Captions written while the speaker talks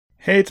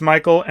Hey, it's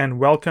Michael, and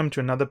welcome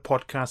to another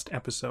podcast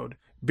episode.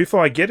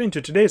 Before I get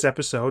into today's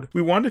episode,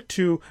 we wanted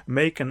to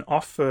make an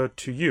offer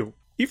to you.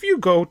 If you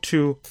go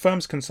to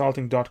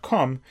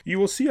firmsconsulting.com, you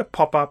will see a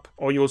pop-up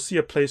or you'll see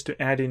a place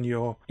to add in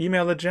your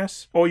email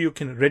address, or you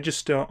can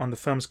register on the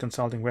Firms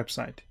Consulting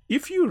website.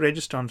 If you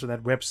register onto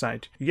that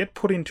website, you get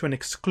put into an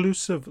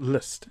exclusive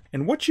list.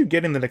 And what you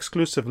get in that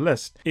exclusive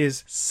list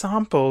is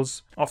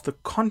samples of the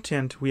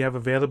content we have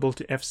available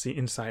to FC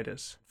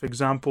insiders. For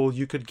example,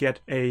 you could get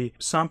a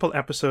sample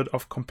episode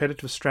of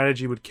Competitive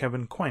Strategy with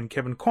Kevin Coyne.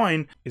 Kevin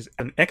Coyne is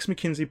an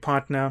ex-McKinsey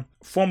partner,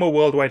 former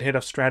worldwide head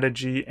of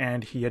strategy,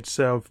 and he had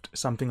served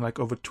something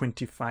like over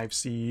 25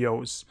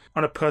 CEOs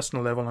on a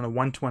personal level on a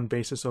one-to-one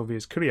basis over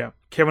his career.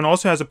 Kevin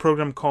also has a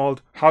program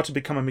called How to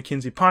Become a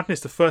McKinsey Partner.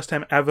 It's the first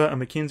time ever a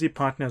McKinsey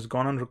partner has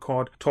gone on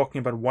record talking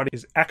about what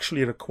is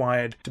actually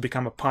required to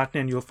become a partner,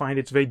 and you'll find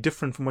it's very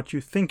different from what you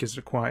think is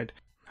required.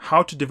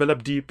 How to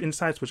Develop Deep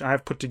Insights, which I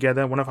have put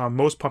together, one of our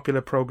most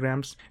popular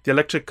programs, the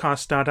Electric Car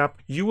Startup.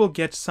 You will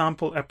get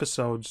sample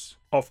episodes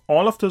of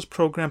all of those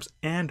programs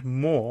and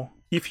more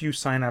if you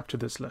sign up to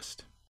this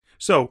list.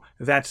 So,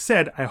 that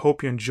said, I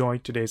hope you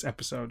enjoyed today's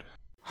episode.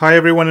 Hi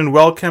everyone, and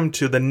welcome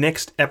to the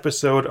next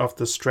episode of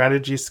the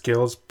Strategy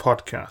Skills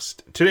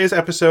Podcast. Today's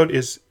episode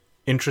is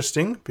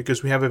interesting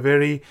because we have a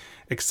very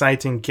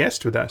exciting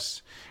guest with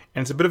us,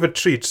 and it's a bit of a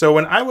treat. So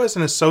when I was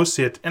an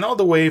associate, and all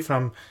the way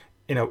from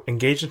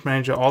engagement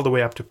manager all the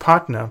way up to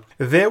partner,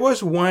 there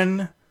was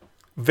one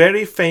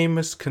very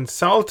famous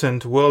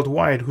consultant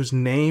worldwide whose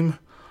name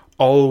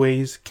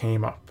always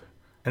came up.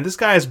 And this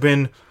guy has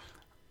been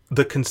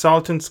the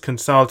consultant's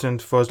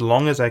consultant for as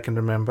long as I can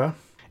remember.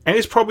 And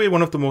he's probably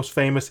one of the most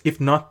famous,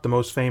 if not the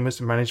most famous,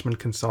 management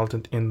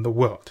consultant in the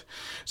world.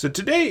 So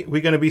today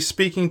we're going to be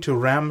speaking to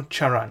Ram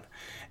Charan.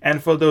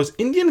 And for those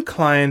Indian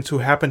clients who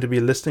happen to be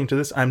listening to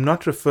this, I'm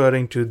not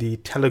referring to the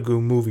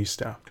Telugu movie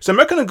star. So I'm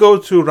not going to go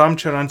through Ram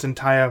Charan's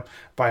entire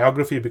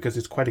biography because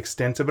it's quite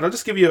extensive, but I'll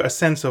just give you a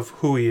sense of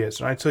who he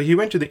is, right? So he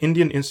went to the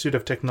Indian Institute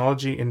of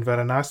Technology in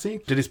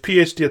Varanasi, did his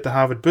PhD at the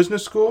Harvard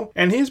Business School,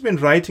 and he's been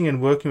writing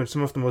and working with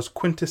some of the most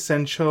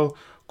quintessential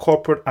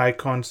corporate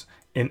icons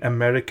in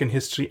American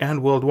history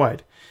and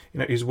worldwide.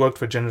 He's worked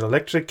for General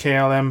Electric,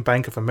 KLM,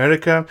 Bank of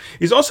America.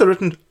 He's also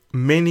written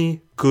many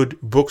good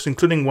books,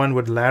 including one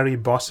with Larry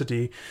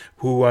Bossidy,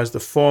 who was the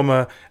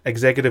former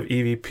executive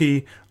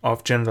EVP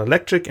of General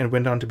Electric and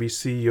went on to be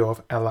CEO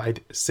of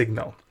Allied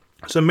Signal.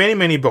 So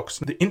many books.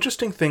 The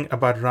interesting thing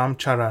about Ram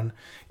Charan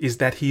is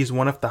that he is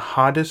one of the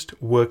hardest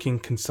working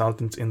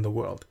consultants in the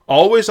world.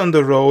 Always on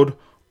the road,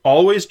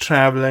 always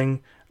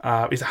traveling.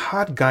 He's a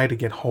hard guy to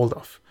get hold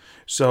of.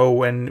 So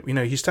when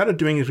he started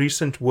doing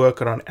recent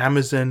work around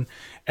Amazon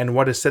and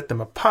what has set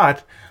them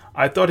apart,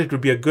 I thought it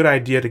would be a good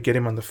idea to get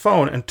him on the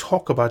phone and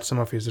talk about some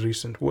of his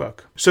recent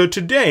work. So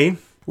today,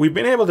 we've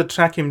been able to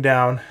track him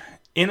down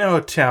in a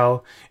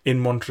hotel in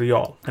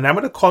Montreal. And I'm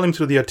going to call him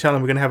through the hotel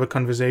and we're going to have a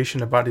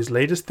conversation about his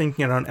latest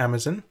thinking around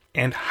Amazon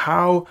and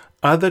how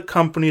other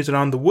companies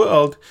around the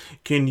world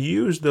can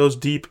use those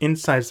deep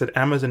insights that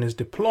Amazon is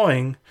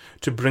deploying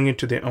to bring it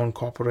to their own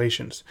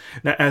corporations.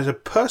 Now, as a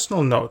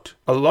personal note,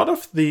 a lot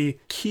of the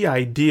key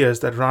ideas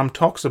that Ram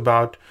talks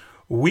about,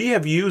 we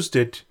have used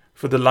it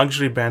for the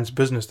luxury brands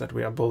business that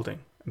we are building,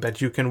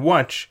 that you can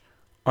watch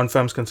on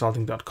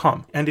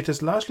firmsconsulting.com. And it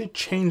has largely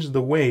changed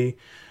the way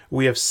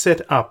we have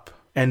set up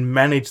and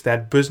managed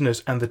that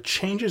business. And the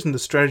changes in the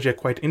strategy are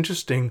quite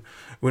interesting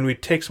when we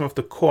take some of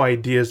the core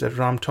ideas that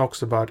Ram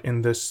talks about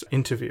in this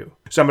interview.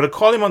 So I'm going to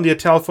call him on the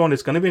telephone.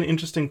 It's going to be an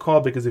interesting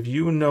call because if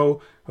you know,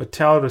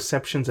 hotel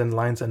receptions and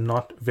lines are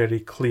not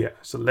very clear.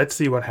 So let's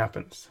see what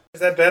happens.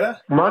 Is that better?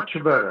 Much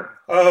better.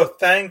 Oh,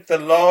 thank the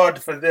Lord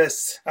for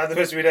this.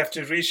 Otherwise, we'd have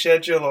to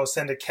reschedule or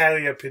send a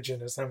carrier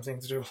pigeon or something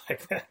through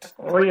like that.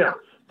 Oh, yeah.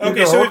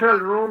 Okay, the so hotel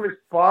room is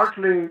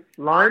partly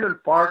line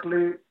and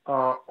partly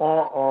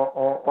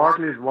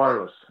partly is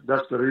wireless.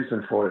 That's the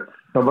reason for it.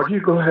 No, but you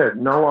go ahead.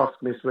 Now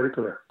ask me. It's very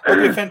clear.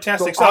 Okay,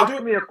 fantastic. So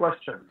ask me a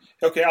question.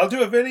 Okay, I'll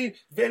do a very,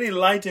 very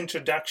light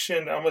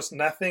introduction, almost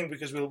nothing,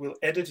 because we'll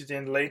edit it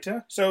in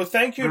later. So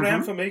thank you,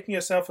 Ram, for making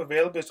yourself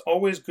available. It's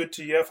always good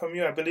to hear from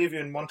you. I believe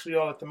you're in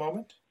Montreal at the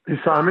moment. Yes,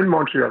 I'm in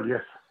Montreal,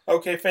 yes.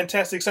 Okay,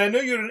 fantastic. So I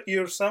know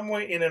you're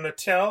somewhere in an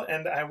hotel,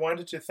 and I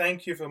wanted to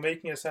thank you for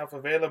making yourself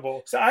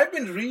available. So I've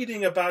been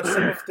reading about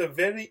some of the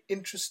very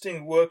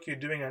interesting work you're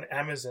doing on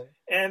Amazon.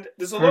 And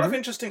there's a lot of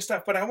interesting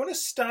stuff, but I want to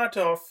start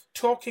off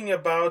talking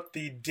about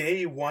the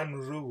day one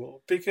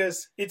rule,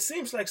 because it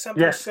seems like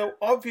something so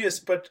obvious,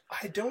 but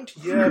I don't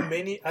hear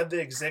many other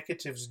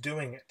executives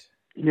doing it.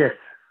 Yes.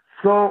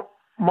 So,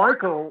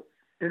 Michael,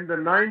 in the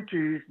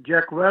 90s,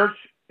 Jack Welch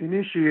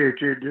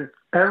initiated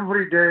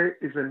every day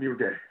is a new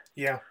day.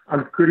 Yeah.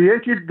 And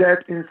created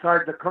that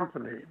inside the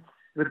company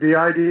with the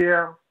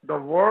idea the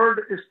world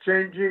is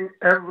changing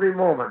every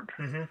moment.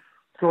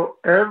 So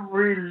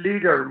every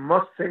leader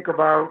must think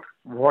about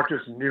what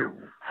is new,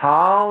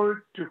 how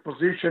to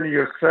position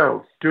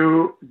yourself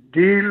to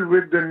deal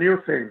with the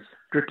new things.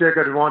 to take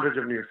advantage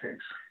of new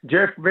things.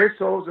 Jeff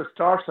Bezos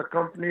starts a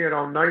company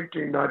around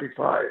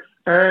 1995,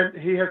 and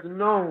he has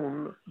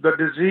known the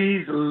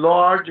disease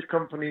large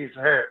companies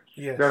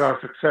have that are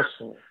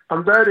successful.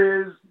 And that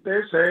is,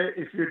 they say,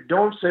 if you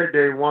don't say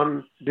day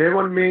one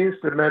means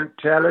the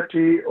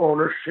mentality,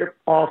 ownership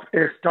of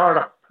a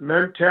startup,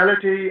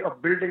 mentality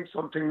of building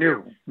something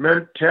new,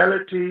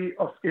 mentality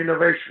of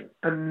innovation,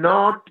 and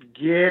not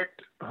get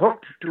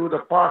hooked to the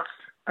past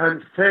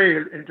and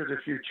fail into the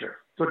future.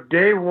 So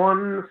day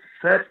one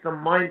sets the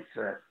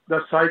mindset,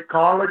 the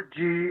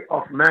psychology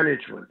of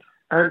management,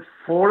 and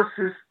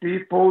forces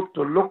people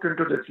to look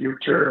into the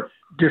future,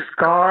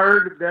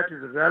 discard that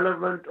is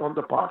relevant on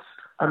the past.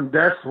 And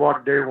that's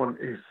what day one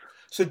is.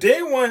 So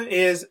day one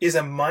is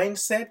a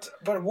mindset,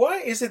 but why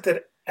is it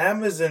that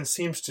Amazon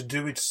seems to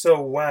do it so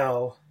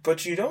well,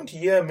 but you don't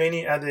hear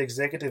many other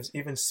executives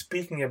even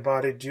speaking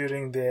about it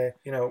during their,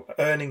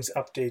 earnings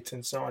updates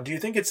and so on? Do you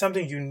think it's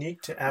something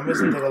unique to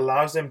Amazon that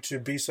allows them to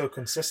be so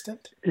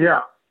consistent?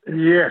 Yes.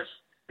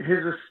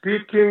 His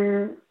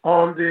speaking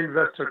on the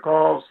investor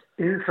calls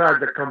inside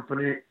the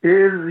company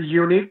is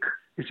unique.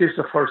 It is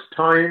the first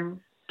time.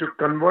 To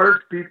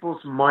convert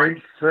people's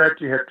mindset,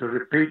 you have to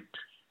repeat.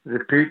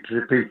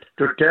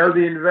 To tell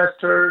the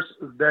investors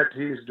that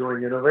he is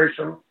doing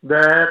innovation,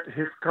 that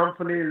his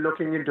company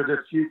looking into the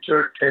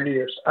future 10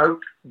 years out,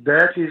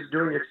 that he's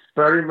doing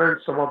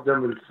experiments, some of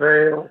them will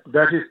fail,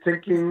 that he's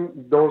thinking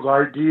those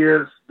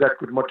ideas that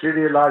could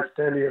materialize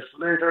 10 years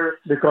later,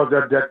 because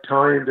at that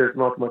time there's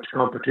not much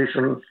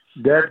competition.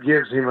 That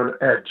gives him an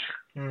edge.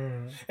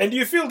 And do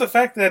you feel the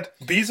fact that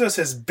Bezos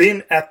has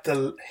been at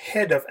the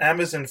head of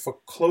Amazon for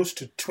close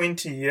to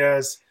 20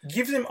 years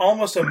gives him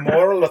almost a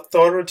moral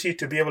authority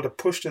to be able to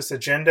push this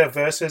agenda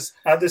versus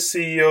other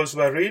CEOs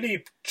who are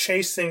really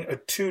chasing a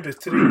 2 to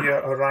 3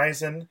 year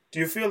horizon? Do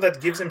you feel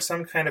that gives him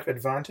some kind of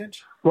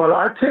advantage? Well,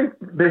 I think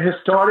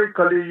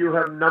historically you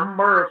have a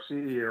number of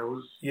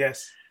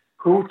CEOs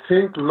who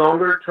think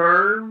longer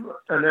term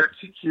and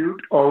execute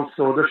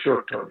also the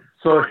short term.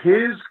 So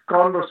his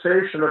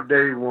conversation of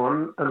day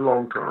one and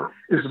long term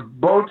is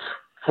both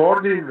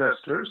for the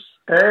investors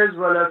as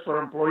well as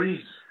for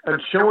employees.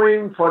 And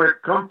showing for a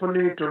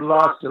company to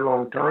last a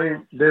long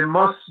time, they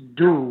must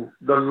do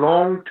the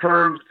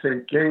long-term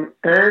thinking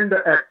and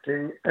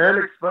acting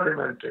and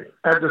experimenting.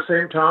 At the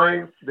same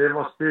time, they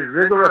must be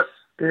rigorous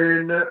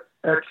in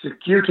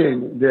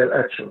executing their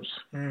actions.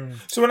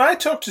 So when I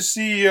talk to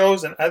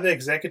CEOs and other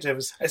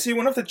executives, I see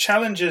one of the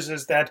challenges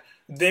is that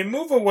they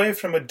move away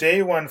from a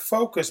day one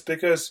focus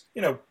because,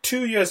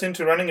 2 years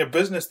into running a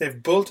business,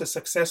 they've built a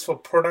successful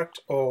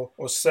product or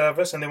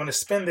service and they want to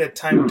spend their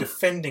time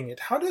defending it.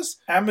 How does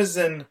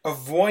Amazon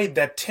avoid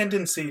that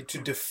tendency to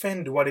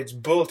defend what it's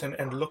built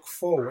and look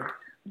forward?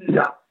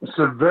 Yeah, it's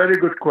a very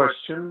good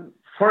question.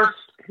 First,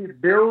 he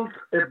built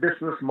a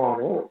business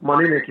model,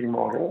 money-making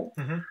model,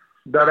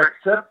 that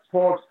except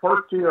for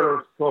first year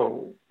or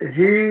so,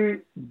 he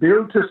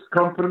built his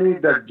company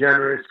that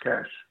generates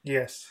cash.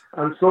 Yes.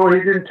 And so he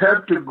didn't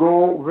have to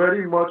go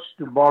very much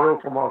to borrow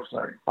from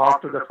outside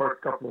after the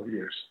first couple of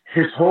years.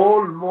 His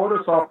whole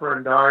modus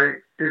operandi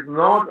is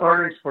not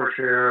earnings per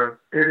share,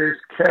 it is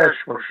cash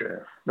per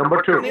share.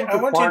 Number two. I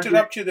want to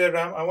interrupt you there,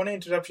 Ram. I want to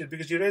interrupt you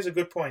because you raise a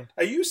good point.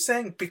 Are you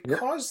saying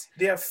because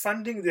they are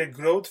funding their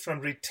growth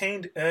from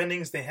retained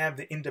earnings, they have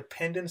the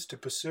independence to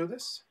pursue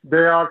this?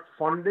 They are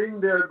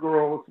funding their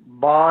growth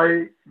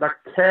by the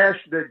cash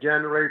they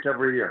generate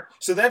every year.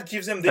 So that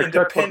gives them the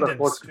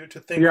independence to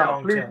think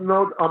long term. Please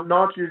note, I'm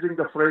not using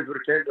the phrase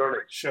retained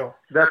earnings. Sure.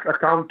 That's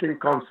accounting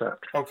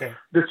concept. Okay.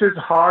 This is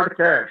hard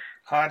cash.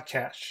 Hard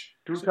cash.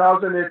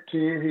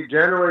 2018, he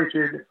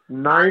generated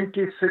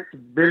 $96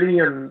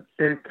 billion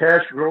in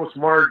cash gross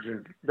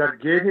margin.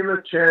 That gave him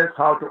a chance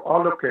how to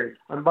allocate.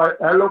 And by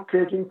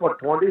allocating for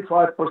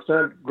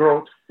 25%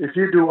 growth, if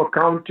you do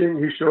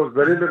accounting, he shows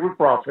very little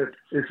profit.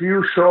 If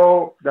you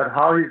show that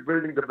how he's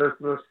building the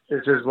business,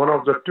 it is one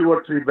of the 2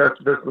 or 3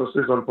 best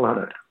businesses on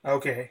planet.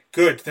 Okay,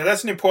 good. Now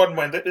that's an important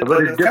one. The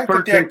fact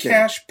that they're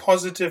cash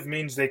positive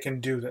means they can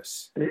do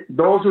this.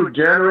 Those who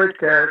generate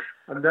cash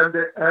and then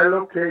they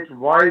allocate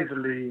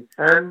wisely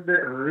and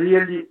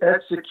really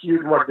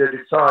execute what they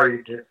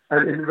decide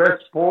and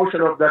invest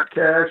portion of that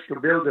cash to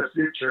build the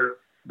future,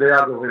 they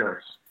are the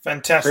winners.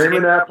 Fantastic. Same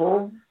in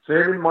Apple,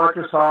 same in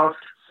Microsoft,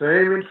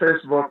 same in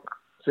Facebook,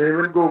 same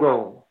in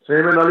Google,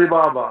 same in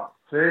Alibaba,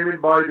 same in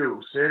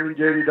Baidu, same in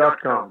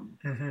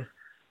JD.com.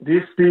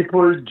 These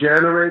people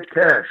generate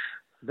cash.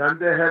 Then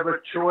they have a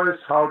choice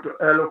how to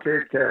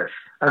allocate cash.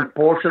 And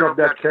portion of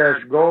that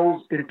cash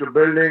goes into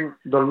building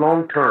the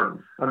long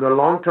term. And the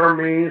long term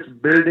means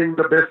building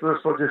the business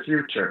for the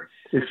future.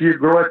 If you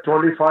grow at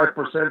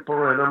 25%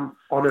 per annum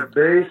on a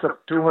base of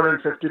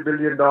 $250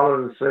 billion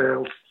in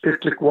sales,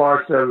 it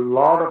requires a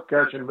lot of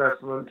cash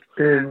investment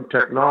in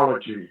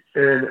technology,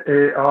 in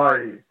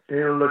AI,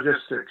 in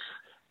logistics,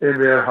 in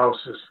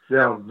warehouses. They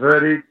are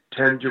very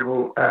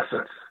tangible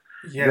assets.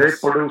 Yes.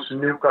 They produce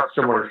new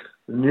customers,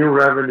 new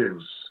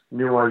revenues,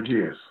 new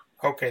ideas.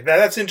 Okay,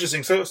 that's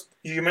interesting. So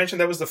you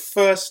mentioned that was the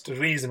first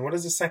reason. What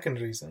is the second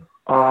reason?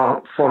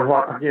 For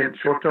what? Again,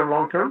 short-term,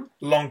 long-term?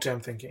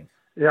 Long-term thinking.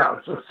 Yeah,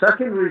 so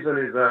second reason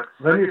is that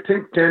when you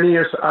think 10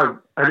 years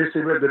out and you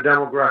see where the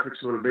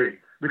demographics will be,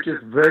 which is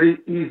very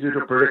easy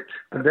to predict,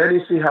 and then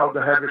you see how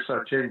the habits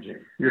are changing.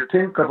 You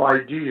think of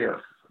ideas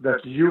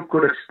that you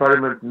could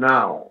experiment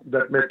now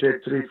that may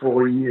take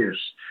 3-4 years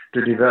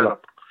to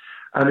develop.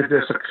 And if they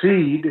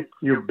succeed,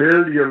 you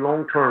build your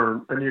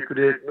long-term and you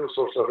create new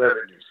source of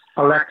revenues.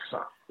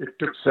 Alexa, it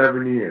took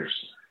 7 years.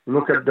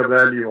 Look at the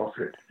value of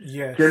it.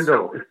 Yes.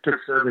 Kindle, it took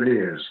 7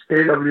 years.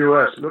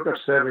 AWS, look at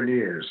 7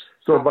 years.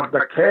 So, but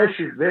the cash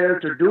is there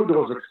to do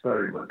those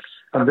experiments.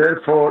 And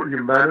therefore,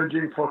 you're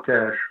managing for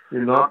cash.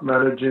 You're not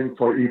managing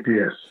for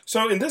EPS.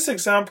 So in this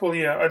example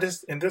here, or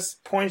in this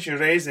point you're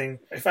raising,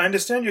 if I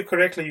understand you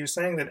correctly, you're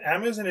saying that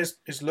Amazon is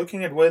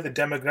looking at where the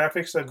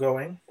demographics are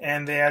going,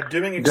 and they are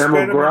doing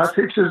experiments.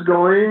 Demographics is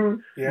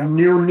going,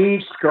 new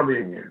needs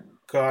coming in.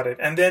 Got it.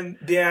 And then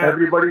they are...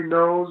 Everybody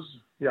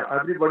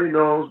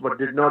knows, but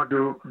did not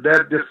do,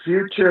 that the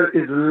future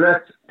is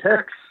less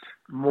text,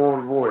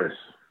 more voice.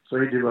 So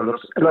he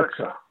develops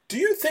Alexa. Do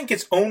you think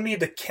it's only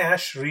the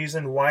cash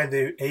reason why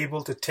they're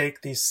able to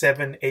take these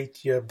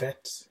 7-8 year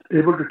bets?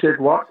 Able to take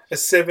what? A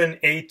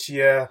 7-8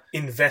 year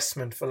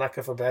investment, for lack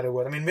of a better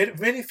word. I mean,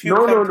 very few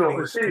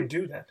companies can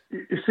do that.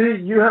 You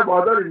see, you have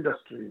other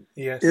industries.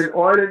 Yes. In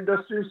oil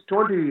industries,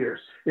 20 years.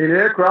 In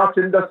aircraft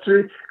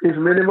industry, is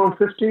minimum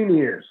 15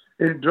 years.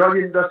 In drug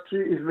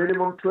industry, is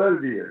minimum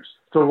 12 years.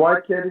 So why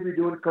can't we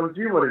do it in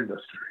consumer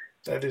industry?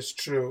 That is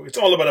true. It's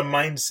all about a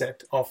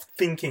mindset of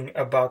thinking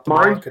about the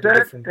market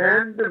differently.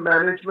 And the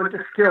management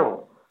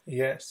skill.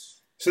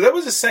 Yes. So that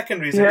was the second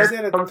reason. He has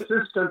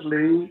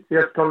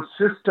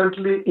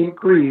consistently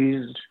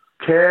increased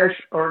cash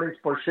earnings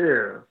per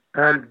share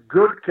and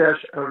good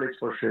cash earnings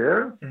per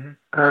share,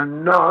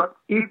 and not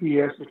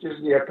EPS, which is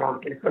the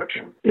accounting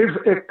section. If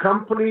a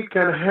company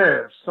can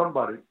have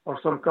somebody or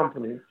some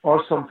company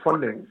or some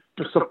funding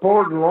to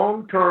support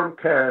long-term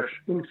cash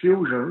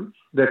infusion,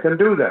 they can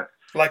do that.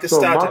 Like a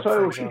startup, for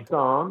Masayoshi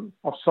Son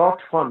of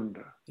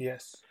SoftFund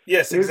yes,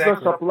 is exactly.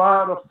 the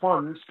supplier of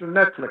funds to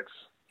Netflix.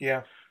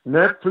 Yeah.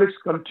 Netflix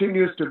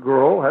continues to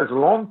grow, has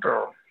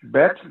long-term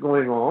bets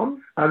going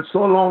on, and so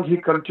long he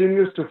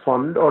continues to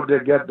fund or they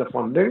get the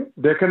funding,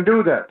 they can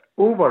do that.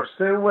 Uber,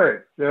 same way.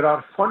 There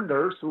are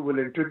funders who are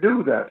willing to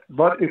do that,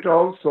 but it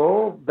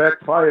also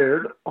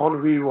backfired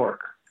on WeWork.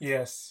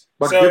 Yes.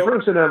 But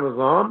difference in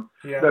Amazon,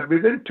 that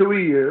within 2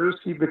 years,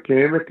 he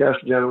became a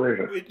cash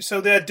generator. So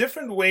there are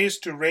different ways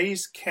to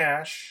raise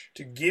cash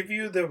to give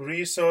you the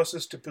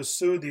resources to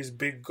pursue these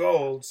big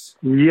goals.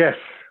 Yes.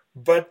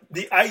 But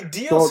the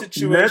ideal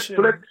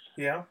situation...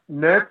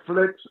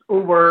 Netflix,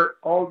 Uber,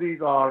 all these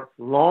are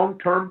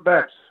long-term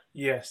bets.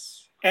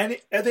 Yes. And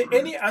are there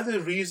any other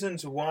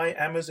reasons why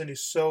Amazon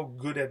is so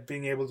good at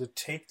being able to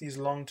take these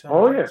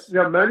long-term bets? Yes.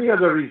 There are many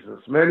other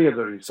reasons.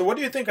 So what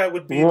do you think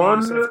would be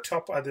the sort of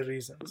top other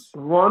reasons?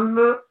 One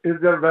is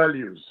their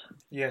values.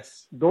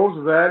 Yes.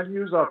 Those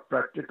values are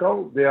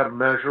practical, they are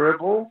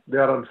measurable, they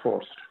are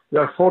enforced.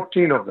 There are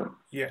 14 of them.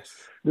 Yes.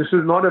 This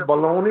is not a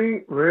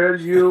baloney where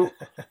you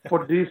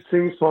put these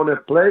things on a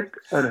plate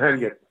and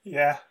hang it.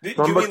 Yeah.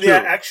 You mean they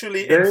are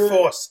actually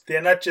enforced?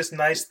 They're not just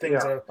nice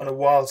things on a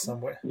wall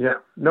somewhere. Yeah.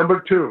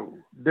 Number 2,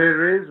 they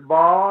raise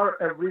bar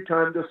every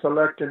time they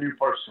select a new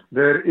person.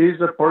 There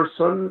is a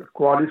person,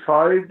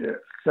 qualified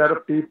set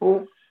of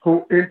people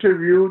who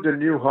interview the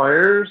new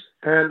hires,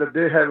 and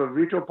they have a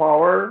veto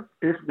power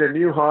if the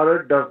new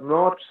hire does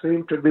not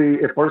seem to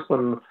be a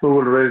person who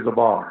will raise the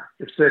bar.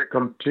 It's a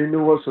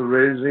continuous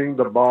raising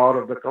the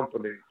bar of the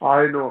company.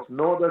 I know of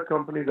no other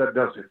company that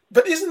does it.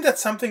 But isn't that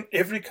something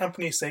every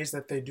company says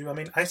that they do? I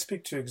mean, I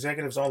speak to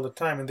executives all the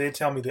time, and they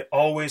tell me they're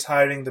always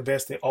hiring the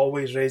best, they're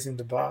always raising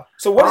the bar.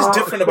 So what is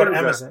different about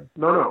Amazon?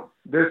 No.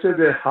 They say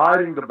they're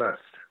hiring the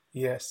best.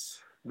 Yes.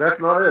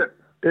 That's not it.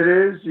 It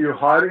is you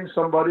hiring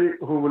somebody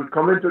who will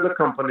come into the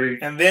company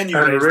and then you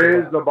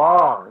raise the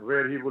bar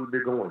where he will be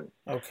going.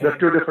 Okay. They're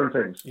two different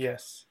things.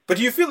 Yes. But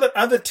do you feel that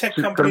other tech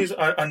companies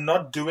are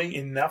not doing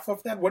enough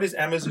of that? What is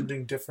Amazon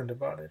doing different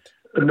about it?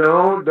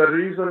 No, the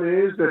reason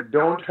is they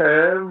don't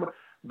have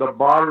the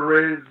bar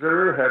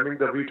raiser having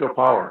the veto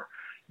power.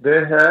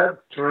 They have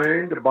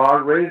trained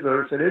bar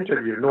raisers in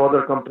interview. No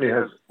other company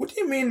has. What do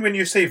you mean when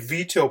you say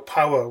veto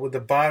power, with the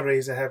bar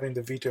raiser having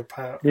the veto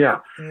power?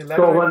 Yeah.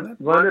 So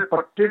when a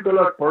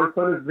particular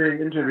person is being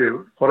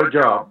interviewed for a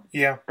job,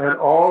 and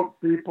all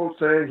people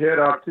say,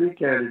 here are 3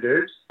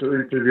 candidates to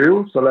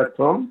interview, select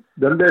from,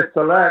 then they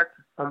select,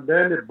 and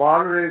then a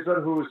bar raiser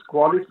who is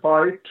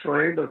qualified,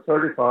 trained, and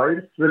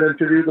certified will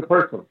interview the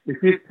person. If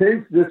he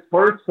thinks this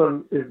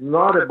person is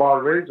not a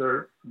bar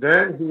raiser,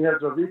 then he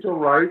has a veto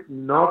right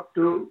not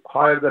to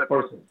hire that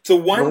person. So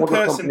one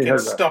person can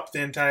stop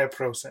the entire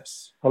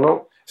process.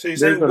 Hello? So you're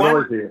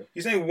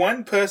saying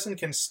one person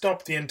can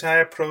stop the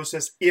entire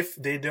process if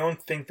they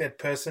don't think that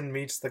person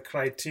meets the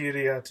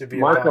criteria to be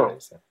a bar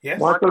raiser. Yes?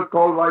 Michael,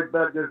 call right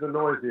back. There's a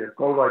noise here.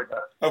 Call right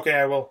back. Okay,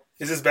 I will.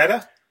 Is this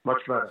better?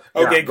 Much better.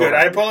 Okay, Yeah, good.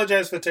 I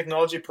apologize for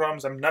technology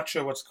problems. I'm not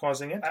sure what's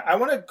causing it. I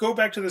want to go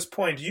back to this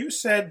point. You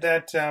said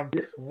that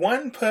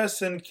one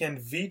person can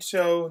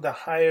veto the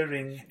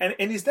hiring. And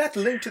is that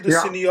linked to the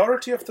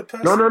seniority of the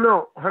person?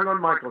 No. Hang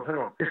on, Michael. Hang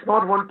on. It's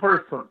not one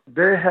person.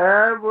 They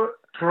have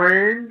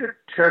trained,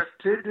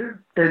 tested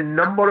a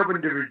number of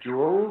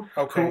individuals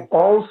who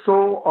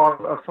also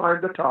are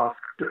assigned the task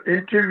to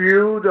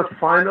interview the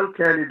final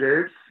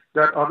candidates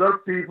that other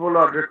people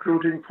are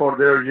recruiting for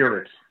their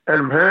units.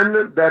 And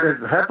when that is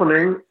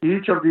happening,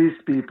 each of these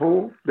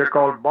people, they're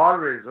called bar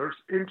raisers,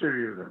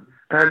 interview them.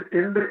 And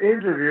in the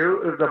interview,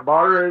 if the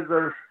bar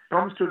raiser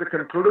comes to the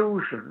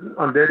conclusion,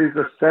 and there is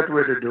a set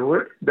way to do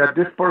it, that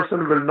this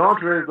person will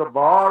not raise the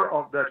bar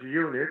of that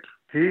unit,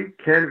 he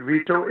can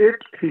veto it,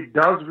 he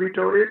does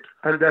veto it,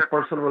 and that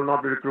person will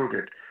not be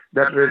recruited.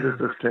 That raises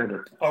the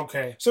standard.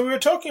 Okay. So we were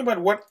talking about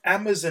what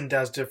Amazon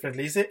does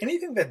differently. Is there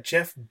anything that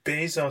Jeff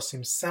Bezos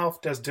himself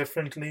does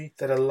differently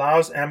that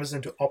allows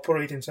Amazon to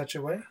operate in such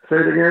a way? Say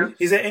it again.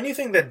 Is there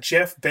anything that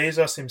Jeff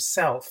Bezos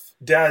himself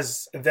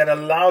does that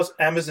allows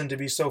Amazon to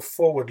be so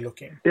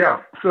forward-looking?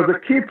 Yeah. So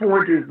the key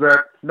point is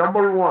that,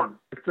 number one,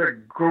 it's a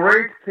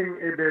great thing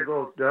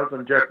Bezos does,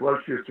 and Jack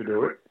Welch used to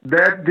do it,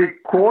 that the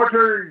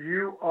quarter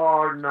you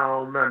are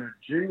now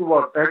managing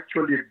was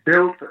actually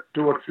built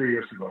 2 or 3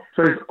 years ago.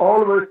 So it's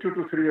always 2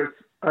 to 3 years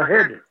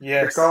ahead.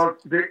 Yes. Because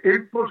the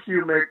inputs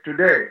you make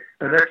today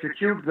and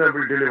execute them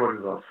will deliver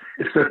results.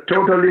 It's a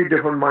totally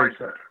different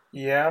mindset.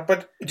 Yeah,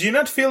 but do you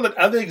not feel that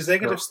other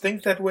executives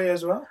think that way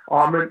as well?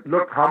 I mean,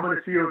 look how many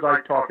CEOs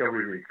I talk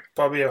every week.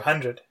 Probably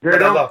 100.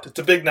 But a lot. It's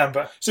a big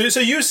number. So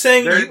you're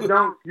saying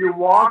you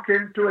walk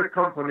into a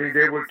company,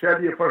 they will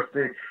tell you first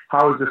thing,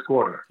 how is this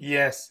quarter?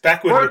 Yes,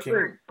 backward looking.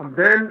 First thing, and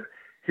then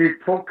he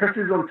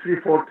focuses on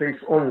 3-4 things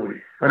only.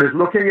 And is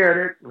looking at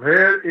it,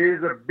 where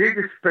is a big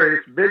space,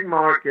 big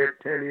market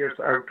 10 years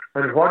out?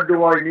 And what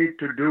do I need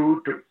to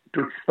do to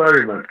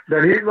experiment?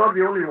 Then he's not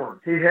the only one.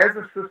 He has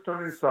a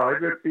system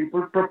inside where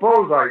people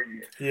propose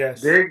ideas.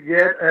 Yes. They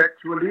get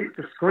actually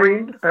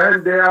screened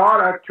and they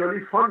are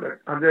actually funded.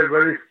 And they're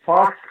very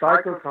fast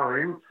cycle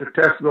time to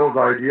test those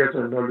ideas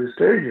in early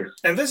stages.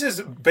 And this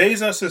is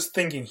Bezos'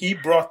 thinking. He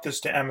brought this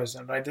to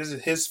Amazon, right? This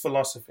is his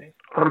philosophy.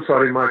 I'm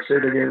sorry, Mike, say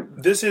it again.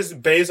 This is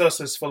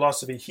Bezos'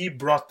 philosophy. He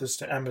brought this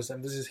to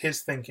Amazon. This is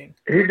his thinking.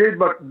 He did,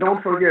 but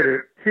don't forget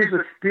it. His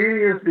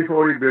experience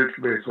before he built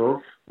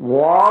Bezos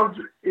was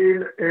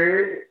in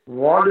a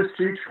Wall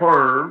Street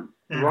firm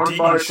run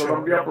by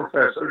Columbia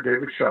professor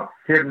David Shaw.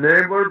 He had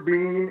never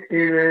been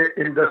in an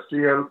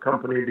industrial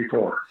company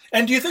before.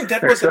 And do you think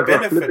that was a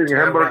benefit? Flipping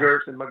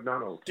hamburgers in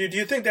McDonald's. Do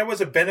you think that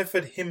was a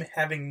benefit, him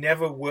having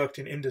never worked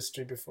in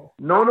industry before?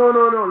 No.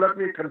 Let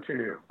me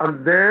continue.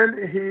 And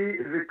then he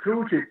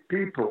recruited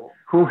people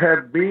who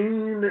had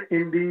been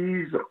in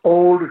these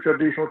old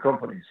traditional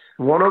companies.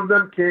 One of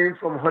them came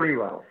from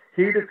Honeywell.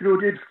 He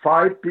recruited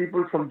 5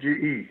 people from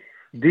GE.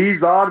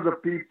 These are the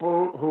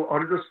people who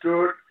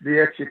understood the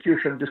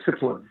execution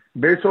discipline.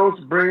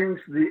 Bezos brings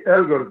the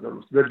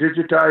algorithms, the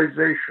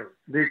digitization,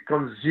 the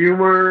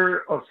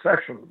consumer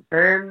obsession,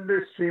 and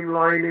the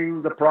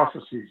streamlining the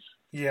processes.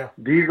 Yeah.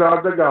 These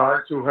are the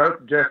guys who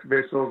helped Jeff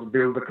Bezos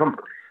build the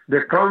company.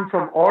 They come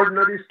from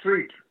ordinary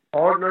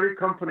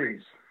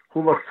companies who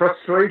were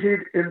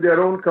frustrated in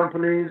their own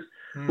companies,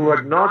 who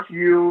had not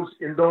used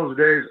in those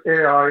days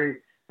AI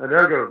and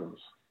algorithms.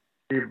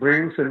 He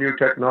brings a new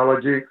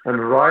technology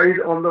and ride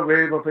on the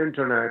wave of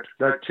internet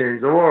that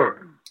changed the world.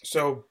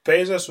 So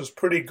Bezos was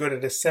pretty good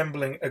at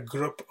assembling a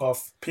group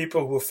of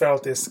people who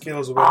felt their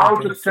skills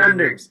weren't being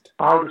fully used.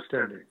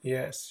 Outstanding.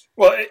 Yes.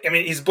 Well, I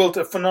mean, he's built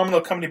a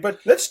phenomenal company. But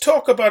let's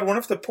talk about one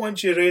of the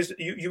points you raised.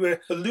 You were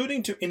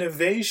alluding to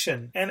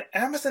innovation. And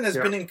Amazon has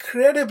been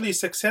incredibly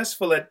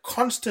successful at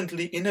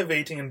constantly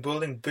innovating and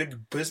building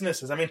big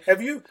businesses. I mean,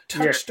 have you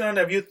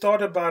have you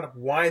thought about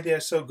why they're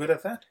so good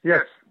at that?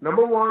 Yes.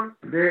 Number one,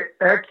 they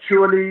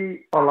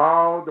actually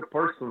allow the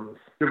persons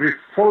to be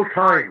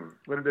full-time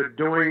when they're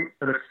doing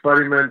an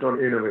experiment on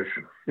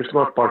innovation. It's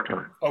not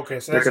part-time. Okay,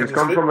 so they can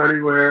come from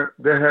anywhere.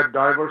 They have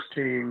diverse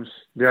teams.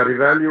 They are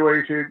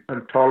evaluated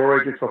and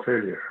tolerated for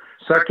failure.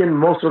 Second,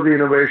 most of the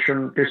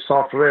innovation is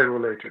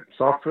software-related.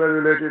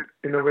 Software-related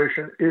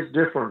innovation is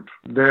different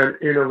than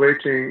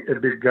innovating a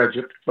big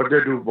gadget, but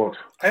they do both.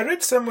 I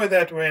read somewhere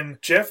that when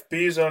Jeff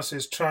Bezos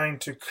is trying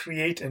to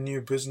create a new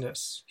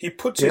business, he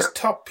puts his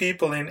top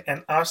people in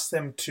and asks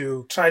them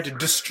to try to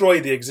destroy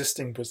the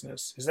existing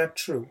business. Is that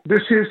true?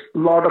 This is a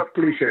lot of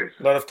cliches.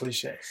 A lot of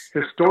cliches.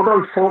 His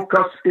total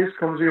focus is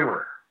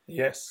consumer.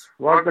 Yes.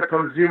 What the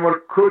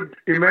consumer could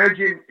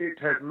imagine, it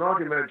has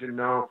not imagined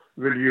now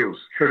will use?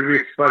 Should we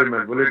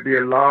experiment? Will it be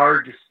a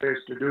large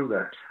space to do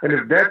that? And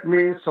if that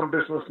means some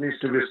business needs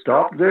to be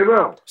stopped, they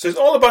will. So it's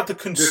all about the The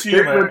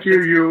consumer. statement you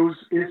use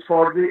is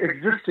for the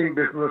existing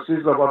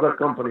businesses of other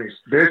companies.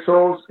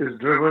 Bezos is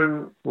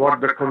driven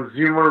what the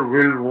consumer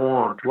will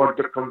want, what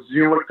the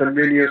consumer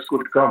convenience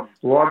could come,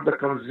 what the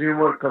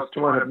consumer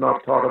customer had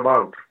not thought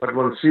about. But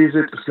one sees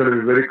it, it's going to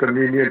be very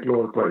convenient,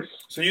 lower price.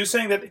 So you're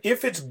saying that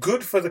if it's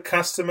good for the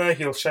customer,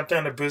 he'll shut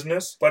down a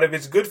business. But if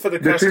it's good for the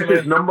This is customer,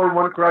 his number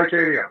one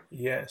criteria.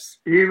 yes.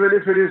 Even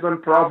if it is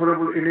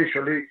unprofitable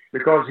initially,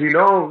 because he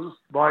knows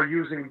by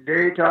using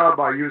data,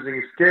 by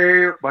using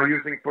scale, by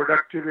using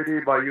productivity,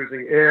 by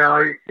using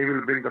AI, he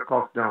will bring the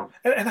cost down.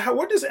 And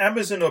what does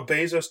Amazon or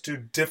Bezos do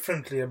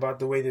differently about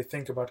the way they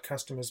think about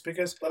customers?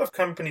 Because a lot of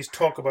companies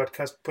talk about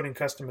putting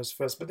customers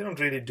first, but they don't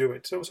really do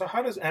it. So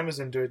how does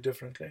Amazon do it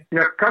differently?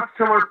 Yeah,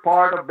 customer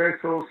part of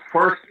Bezos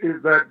first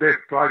is that they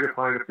try to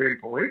find a pain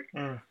point.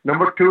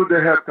 Number two,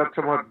 they have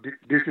customer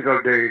digital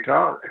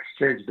data,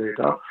 exchange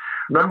data.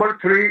 Number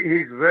three,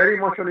 he's very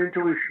much on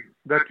intuition.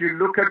 That you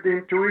look at the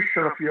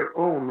intuition of your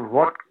own,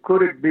 what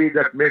could it be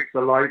that makes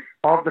the life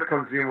of the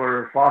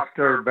consumer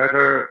faster,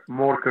 better,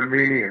 more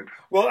convenient?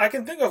 Well, I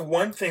can think of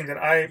one thing that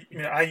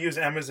I use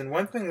Amazon.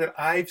 One thing that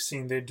I've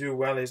seen they do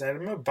well is I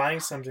remember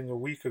buying something a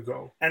week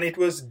ago and it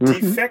was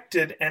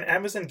defected and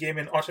Amazon gave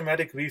me an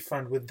automatic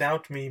refund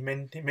without me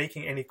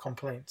making any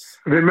complaints.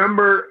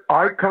 Remember,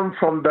 I come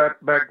from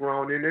that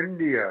background in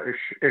India,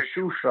 a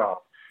shoe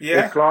shop.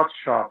 Yeah. A cloth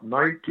shop,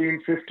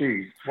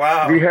 1950s.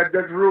 Wow. We had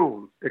that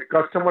rule. A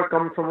customer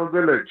comes from a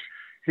village.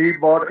 He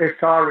bought a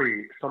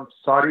sari, some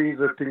saris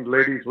I think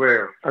ladies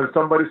wear. And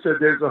somebody said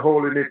there's a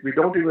hole in it. We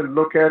don't even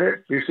look at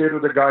it. We say to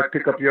the guy,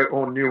 pick up your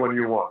own new one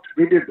you want.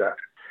 We did that.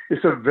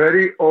 It's a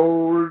very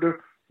old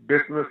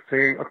business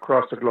thing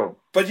across the globe.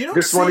 But you don't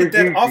This see one it is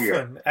that easier.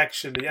 often,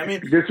 actually. I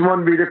mean, This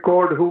one we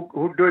record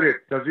who did it.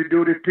 Does he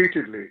do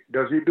repeatedly?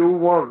 Does he do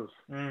once?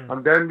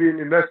 And then we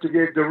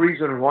investigate the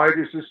reason why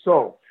this is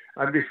so.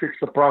 And we fix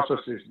the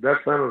processes. That's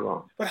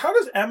Amazon. but how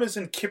does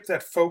Amazon keep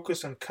that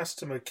focus on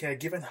customer care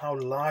given how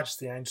large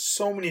they are in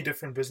so many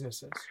different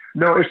businesses?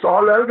 No, it's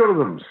all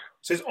algorithms.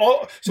 So it's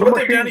all. So The what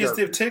they've done machine is does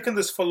they've it. taken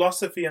this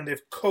philosophy and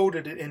they've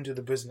coded it into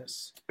the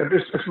business. And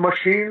it's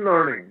machine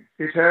learning.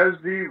 It has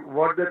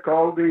what they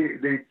call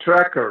the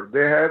tracker.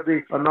 They have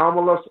the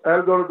anomalous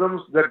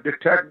algorithms that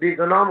detect these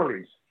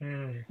anomalies.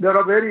 They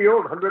are very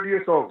old, 100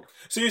 years old.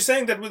 So you're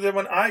saying that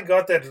when I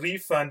got that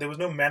refund, there was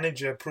no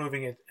manager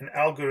approving it. An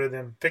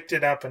algorithm picked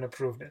it up and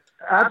approved it.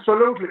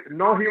 Absolutely.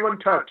 No human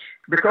touch.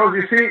 Because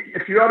you see,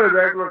 if you are a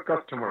regular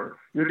customer,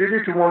 you did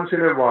it once in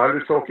a while,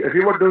 it's okay. If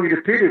you were doing it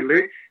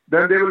repeatedly,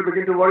 then they will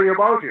begin to worry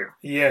about you.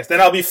 Yes, then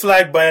I'll be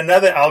flagged by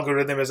another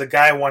algorithm as a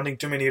guy wanting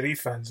too many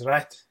refunds,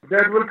 right?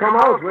 That will come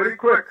out very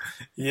quick.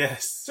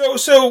 Yes. So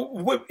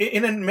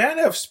in a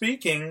manner of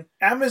speaking,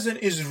 Amazon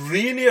is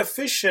really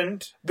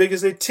efficient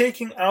because they're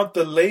taking out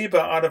the labor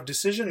out of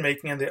decision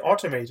making and they're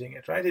automating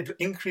it, right? It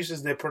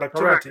increases their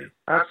productivity. Correct.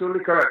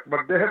 Absolutely correct.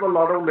 But they have a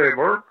lot of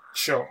labor,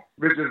 Sure.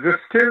 which is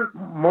still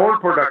more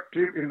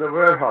productive in the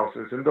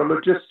warehouses, in the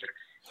logistics.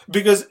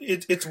 Because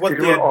it's what It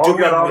they're will all doing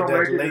get with that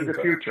automated in the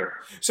labor. future.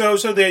 So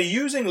they're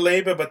using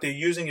labor, but they're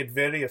using it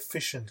very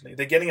efficiently.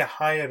 They're getting a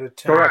higher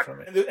return Correct.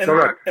 from it.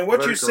 Correct. And what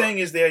Very you're saying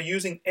is they are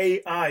using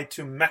AI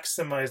to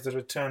maximize the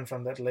return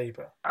from that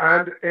labor.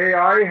 And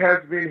AI has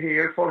been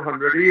here for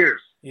 100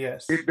 years.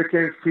 Yes. It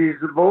became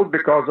feasible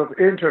because of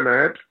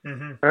internet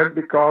and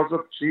because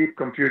of cheap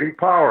computing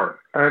power.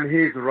 And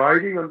he's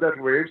riding on that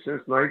wave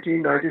since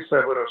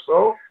 1997 or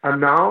so. And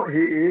now he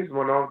is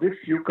one of the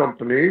few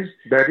companies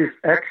that is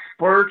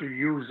expert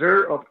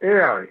user of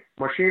AI.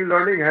 Machine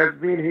learning has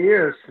been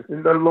here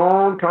in the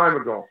long time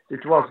ago.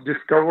 It was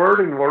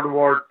discovered in World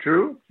War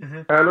II.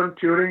 Alan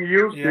Turing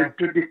used it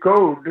to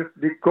decode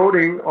the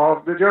coding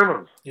of the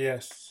Germans.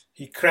 Yes.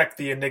 He cracked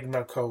the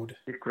Enigma code.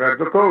 He cracked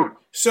the code.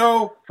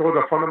 So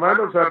the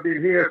fundamentals have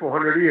been here for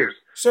 100 years.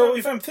 So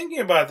if I'm thinking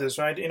about this,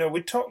 right,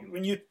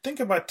 when you think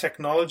about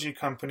technology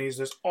companies,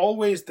 there's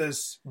always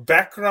this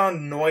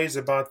background noise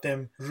about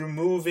them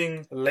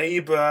removing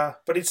labor.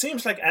 But it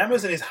seems like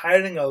Amazon is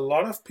hiring a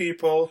lot of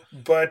people,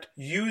 but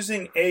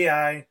using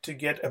AI to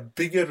get a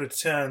bigger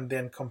return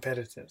than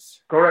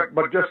competitors. Correct.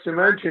 But just to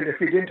mention, if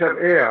he didn't have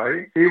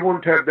AI, he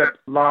wouldn't have that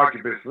large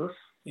business.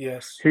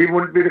 Yes.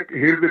 He'll be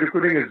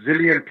recruiting a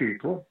zillion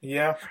people.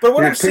 Yeah. But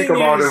what I'm think saying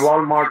about is, a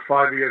Walmart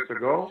 5 years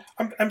ago.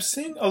 I'm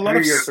seeing a lot 3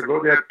 of... years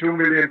ago, they had 2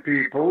 million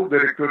people. They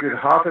recruited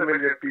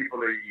 500,000 people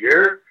a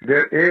year.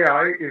 Their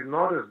AI is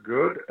not as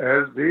good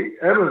as the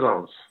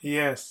Amazons.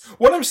 Yes.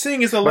 What I'm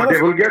seeing is But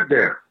they will get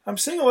there. I'm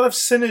seeing a lot of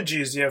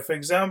synergies here. For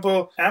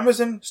example,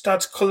 Amazon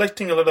starts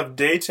collecting a lot of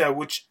data,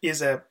 which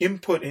is an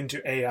input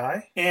into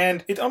AI,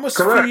 and it almost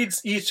feeds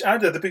each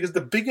other because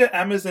the bigger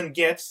Amazon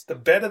gets, the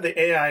better the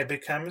AI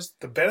becomes.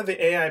 The better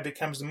the AI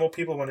becomes, the more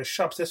people want to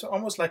shop. So it's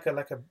almost like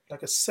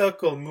a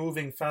circle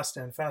moving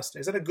faster and faster.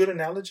 Is that a good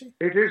analogy?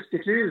 It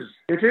is.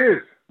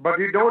 But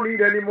you don't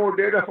need any more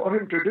data for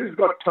him to do. He's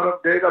got a ton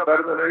of data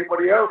better than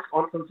anybody else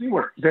on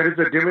consumer. There is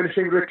a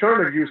diminishing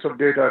return of use of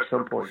data at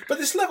some point. But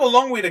this level a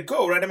long way to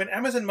go, right? I mean,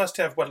 Amazon must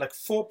have, what, like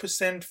 4%,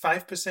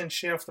 5%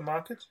 share of the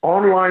market?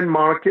 Online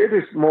market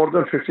is more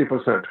than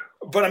 50%.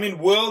 But I mean,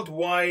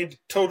 worldwide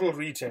total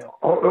retail.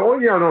 Oh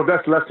yeah, no,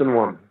 that's less than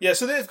 1. Yeah,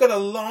 so they've got a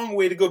long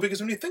way to go because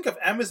when you think of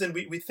Amazon,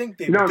 we think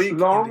they're big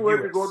long in the way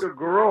US. to go to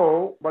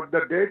grow, but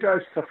the data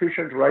is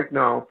sufficient right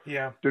now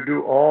Yeah. to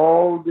do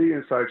all the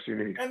insights you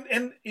need.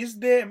 And is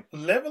their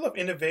level of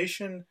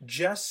innovation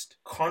just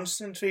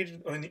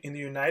concentrated in the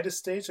United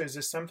States, or is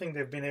this something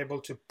they've been able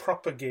to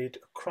propagate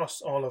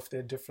across all of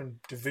their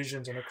different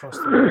divisions and across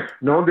the world?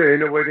 No, they're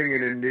innovating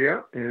in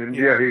India. In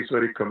India, he's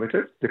very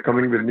committed. They're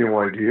coming with new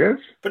ideas.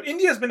 But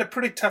India has been a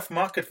pretty tough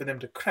market for them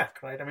to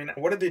crack, right? I mean,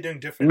 what are they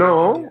doing differently?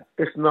 No,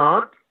 it's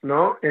not.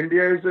 No,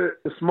 India is a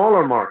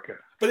smaller market.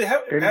 But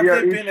have India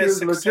they been as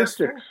issues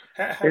successful? logistics.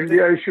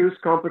 India issues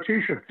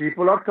competition.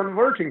 People are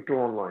converting to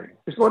online.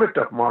 It's not a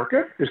tough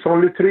market. It's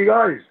only 3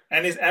 guys.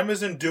 And is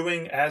Amazon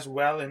doing as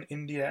well in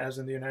India as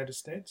in the United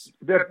States?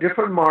 There are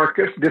different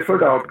markets,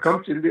 different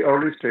outcomes in the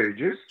early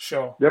stages.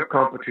 Sure. They have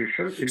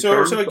competition in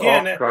terms So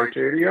again, of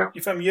criteria.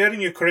 If I'm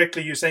hearing you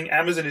correctly, you're saying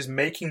Amazon is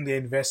making the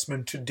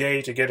investment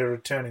today to get a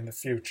return in the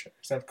future.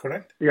 Is that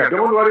correct? Yeah,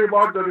 don't worry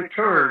about the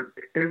return.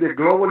 In the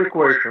global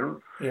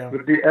equation,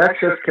 with the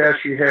excess cash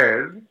he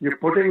has, you're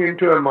putting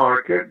into a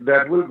market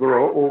that will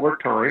grow over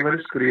time and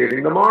is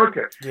creating the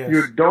market. Yes.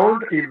 You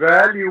don't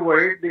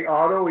evaluate the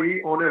ROE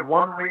on a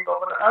one wing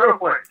of an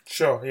aeroplane.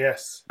 Sure,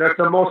 yes. That's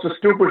the most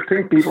stupid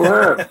thing people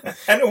have.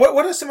 And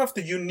what are some of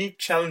the unique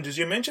challenges?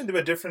 You mentioned there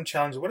were different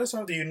challenges. What are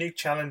some of the unique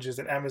challenges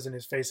that Amazon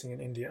is facing in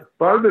India?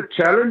 Well, the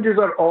challenges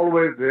are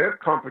always there.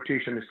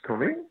 Competition is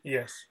coming.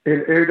 Yes.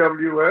 In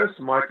AWS,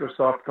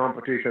 Microsoft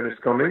competition is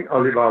coming.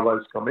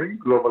 Alibaba is coming.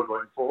 Global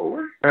going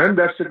forward. And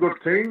that's a good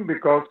thing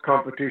because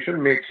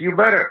competition makes you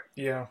better.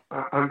 Yeah.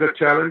 And the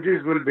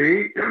challenges will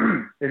be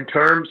in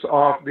terms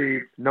of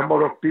the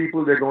number of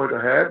people they're going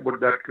to have. Would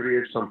that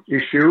create some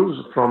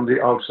issues from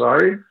the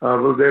outside?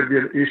 Will there be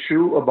an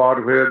issue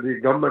about where the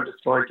government is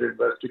trying to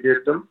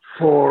investigate them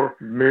for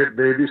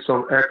maybe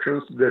some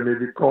actions? There may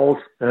be called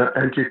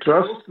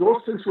antitrust.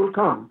 Those things will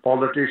come.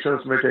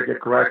 Politicians may take a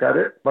crack at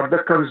it, but the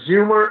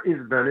consumer is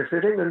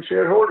benefiting and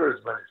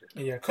shareholders benefit.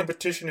 Yeah,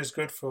 competition is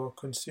good for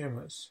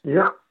consumers.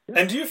 Yeah.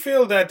 And do you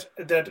feel that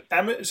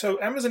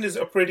Amazon is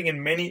operating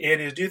in many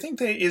areas? Do you think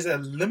there is a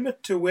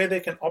limit to where they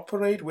can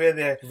operate, where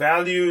their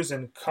values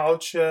and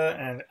culture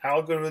and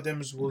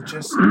algorithms will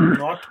just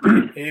not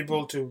be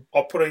able to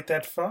operate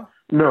that far?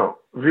 No.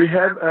 We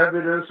have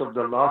evidence of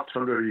the last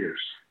 100 years.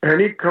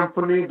 Any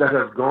company that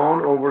has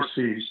gone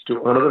overseas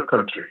to another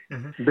country,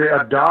 they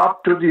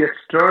adopt to the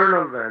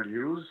external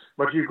values,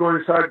 but you go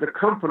inside the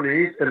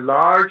companies, a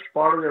large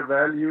part of their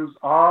values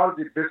are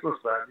the business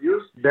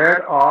values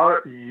that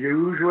are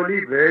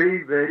usually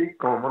very, very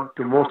common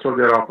to most of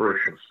their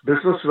operations.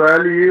 Business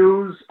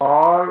values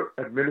are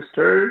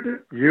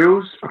administered,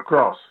 used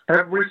across.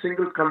 Every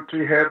single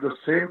country has the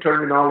same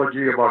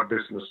terminology about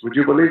business. Would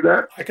you believe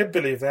that? I could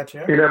believe that,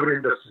 yeah. In every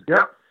industry.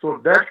 Yeah. So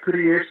that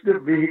creates the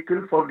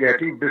vehicle for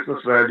getting business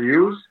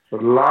values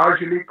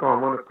largely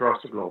common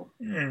across the globe.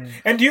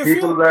 And do you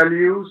People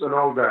values and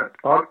all that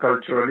are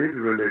culturally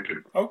related.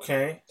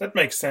 Okay, that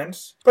makes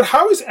sense. But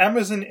how is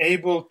Amazon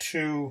able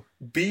to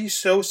be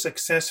so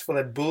successful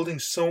at building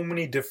so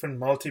many different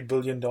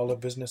multi-billion-dollar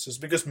businesses?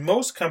 Because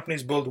most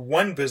companies build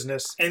one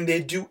business and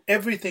they do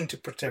everything to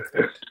protect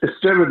it.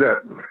 Stay with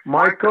that.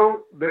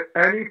 Michael,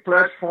 any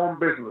platform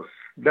business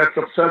that's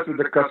obsessed with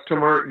the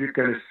customer, you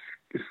can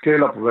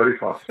scale up very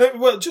fast.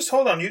 Well, just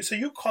hold on. So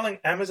you're calling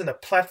Amazon a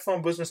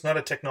platform business, not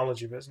a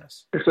technology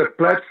business? It's a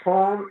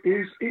platform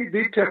is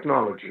the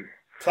technology.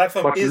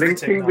 Platform but is linking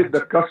the technology. with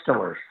the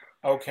customers.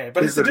 Okay,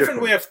 but it's a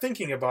different way of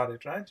thinking about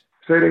it, right?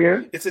 Say it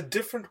again? It's a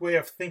different way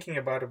of thinking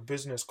about a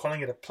business,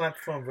 calling it a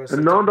platform versus...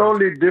 And not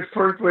only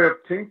different way of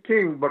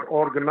thinking, but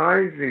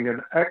organizing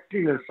and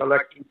acting and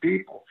selecting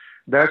people.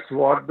 That's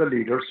what the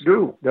leaders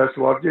do. That's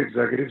what the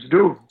executives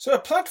do. So a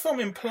platform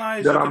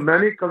implies... There are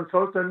many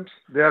consultants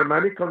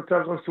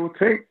who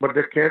think, but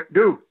they can't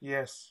do.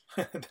 Yes,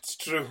 that's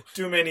true.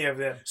 Too many of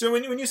them. So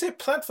when you say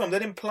platform,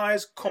 that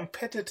implies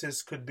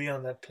competitors could be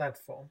on that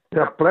platform.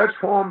 The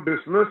platform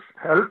business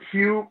helps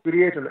you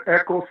create an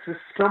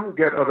ecosystem,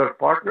 get other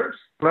partners.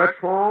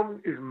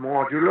 Platform is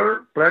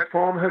modular.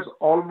 Platform has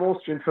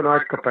almost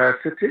infinite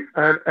capacity,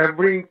 and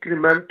every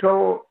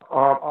incremental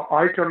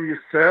item you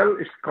sell,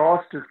 its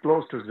cost is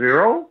close to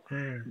zero.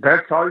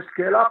 That's how you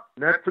scale up.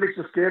 Netflix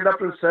has scaled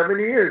up in 7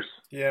 years.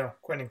 Yeah,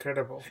 quite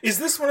incredible. Is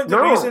this one of the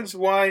reasons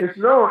why... It's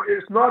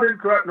not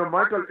incredible. No,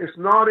 Michael, it's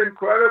not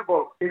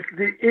incredible. It's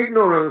the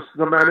ignorance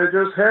the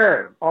managers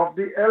have of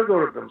the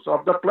algorithms,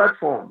 of the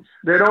platforms.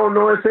 They don't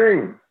know a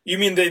thing. You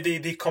mean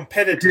the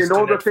competitors? If you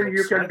know to the Netflix, thing,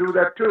 you can do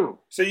that too.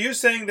 So you're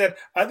saying that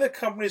other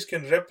companies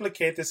can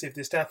replicate this if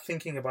they start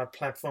thinking about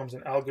platforms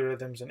and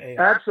algorithms and AI?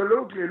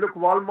 Absolutely. Look,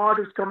 Walmart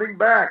is coming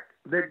back.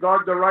 They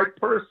got the right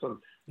person.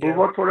 who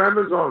worked for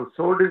Amazon,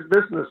 sold his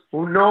business,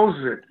 who knows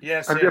it.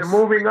 Yes, and they're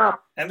moving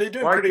up. And they're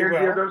doing Why pretty can't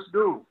well. the others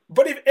do?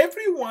 But if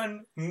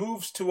everyone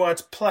moves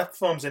towards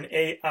platforms and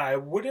AI,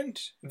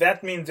 wouldn't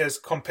that mean there's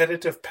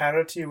competitive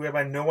parity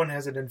whereby no one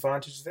has an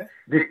advantage there?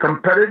 The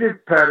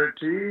competitive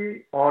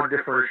parity or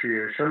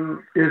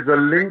differentiation is the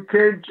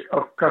linkage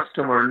of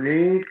customer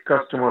need,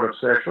 customer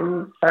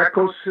obsession,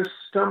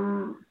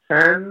 ecosystem,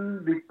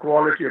 and the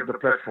quality of the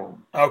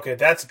platform. Okay,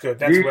 that's good.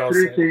 That's These well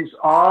three said. things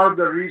are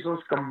the reasons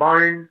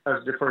combined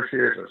as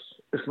differentiators.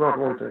 It's not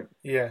one thing.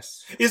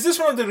 Yes. Is this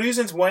one of the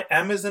reasons why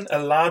Amazon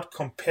allowed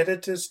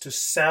competitors to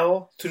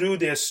sell through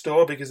their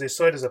store because they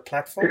saw it as a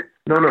platform?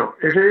 No.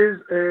 It is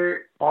a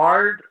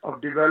part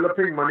of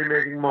developing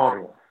money-making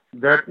model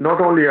that not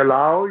only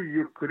allow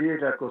you create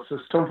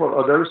ecosystem for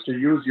others to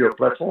use your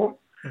platform,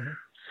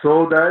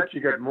 so that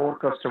you get more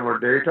customer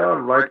data,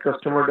 right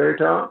customer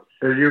data,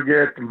 you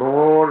get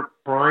more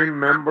Prime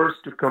members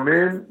to come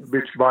in,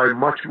 which buy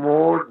much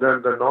more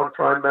than the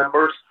non-Prime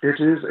members. It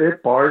is a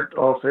part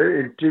of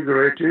an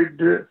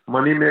integrated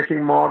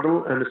money-making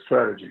model and a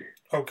strategy.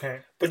 Okay.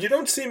 But you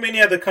don't see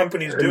many other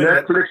companies doing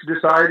that. Netflix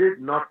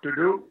decided not to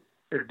do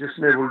it.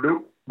 Disney will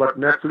do. But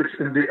Netflix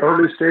in the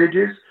early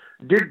stages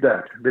did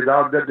that.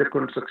 Without that, they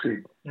couldn't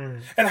succeed.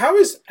 And how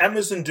is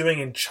Amazon doing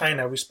in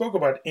China? We spoke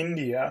about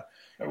India,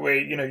 where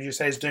you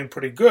say it's doing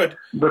pretty good.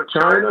 The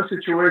China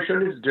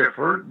situation is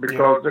different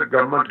because the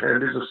government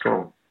hand is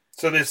strong.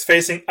 So it's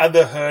facing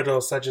other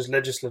hurdles such as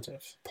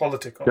legislative,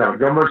 political. Yeah,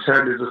 government's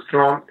hand is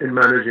strong in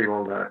managing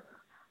all that.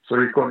 So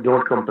you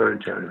don't compare in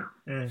China.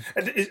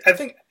 I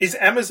think, is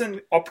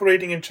Amazon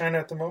operating in China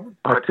at the moment?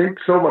 I think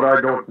so, but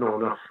I don't know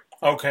enough.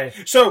 Okay,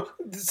 so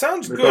it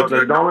sounds because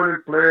good. The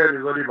dominant player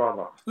is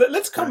Alibaba.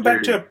 Let's come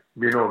back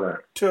we know that.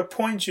 To a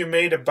point you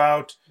made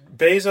about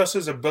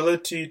Bezos'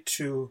 ability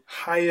to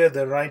hire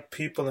the right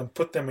people and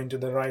put them into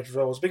the right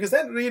roles, because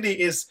that really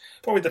is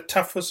probably the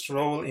toughest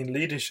role in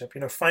leadership,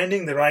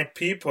 finding the right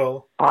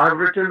people. I've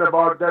written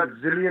about that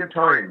zillion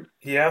times.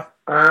 Yeah.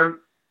 And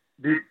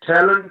the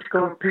talent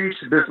competes,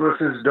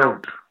 businesses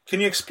don't.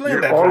 Can you explain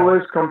you that? You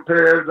always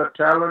compare the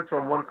talent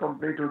from one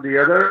company to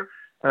the other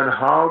and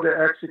how they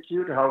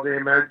execute, how they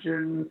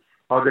imagine,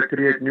 how they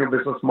create new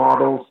business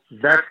models.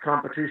 That's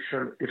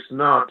competition. It's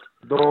not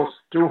those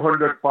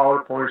 200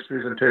 PowerPoint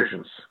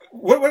presentations.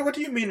 What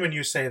do you mean when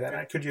you say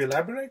that? Could you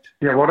elaborate?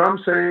 Yeah, what I'm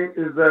saying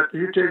is that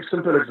you take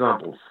simple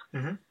examples.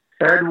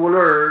 Ed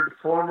Woolard,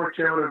 former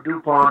chairman of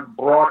DuPont,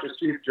 brought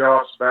Steve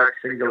Jobs back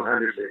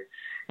single-handedly.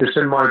 It's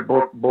in my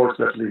book, Boards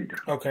That Lead.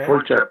 Okay.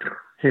 Full chapter.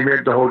 He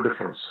made the whole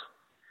difference.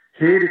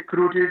 He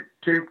recruited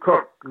Tim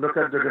Cook. Look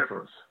at the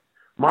difference.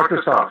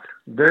 Microsoft,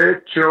 they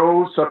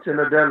chose Satya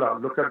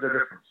Nadella. Look at the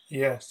difference.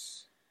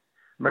 Yes.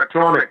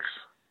 Medtronic,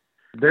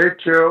 they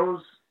chose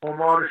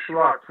Omar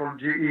Ishrak from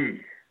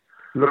GE.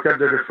 Look at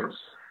the difference.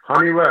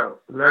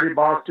 Honeywell, Larry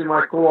Basti,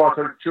 my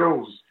co-author,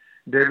 chose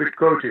David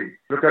Cote.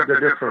 Look at the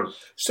difference.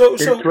 So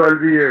in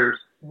 12 years,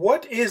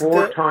 what is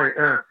 7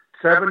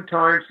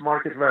 times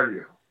market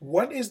value.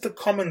 What is the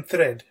common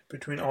thread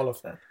between all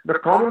of that? The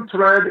common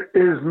thread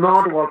is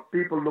not what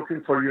people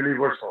looking for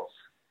universals.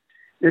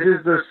 It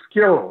is the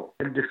skill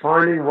in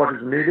defining what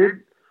is needed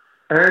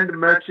and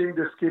matching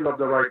the skill of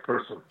the right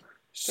person.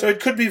 So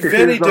it could be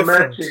very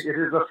different. It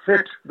is a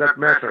fit that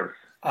matters.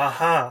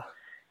 Aha.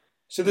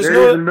 So there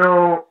is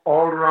no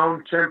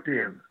all-round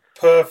champion.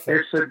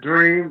 Perfect. It's a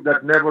dream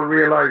that never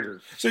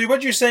realizes. So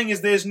what you're saying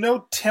is there's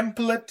no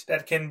template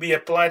that can be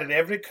applied at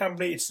every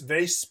company. It's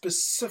very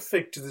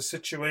specific to the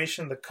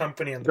situation, the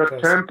company, and the person.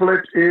 The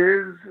template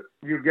is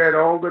you get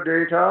all the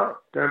data.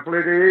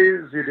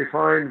 Template is you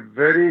define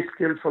very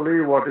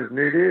skillfully what is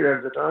needed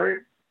at the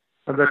time.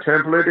 And the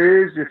template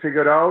is you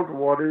figure out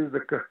what is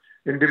the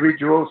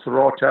individual's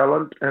raw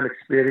talent and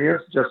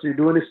experience, just as you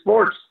do in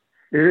sports.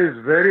 It is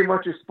very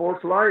much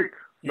sports-like.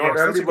 Not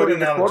everybody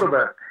is a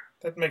quarterback.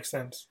 That makes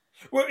sense.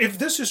 Well, if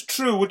this is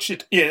true, which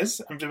it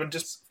is, I'm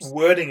just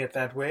wording it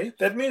that way,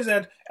 that means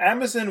that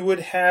Amazon would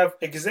have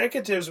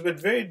executives with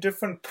very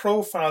different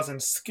profiles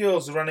and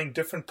skills running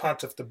different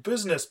parts of the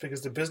business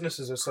because the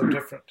businesses are so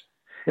different.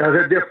 Yeah,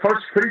 their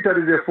first filter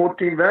is their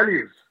 14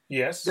 values.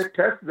 Yes. They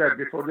test that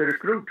before they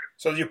recruit.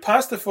 So you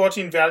pass the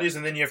 14 values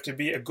and then you have to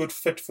be a good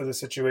fit for the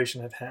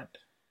situation at hand.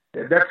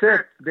 That's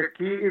it. The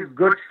key is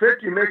good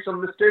fit. You make some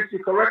mistakes,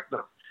 you correct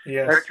them.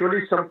 Yes.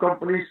 Actually, some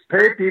companies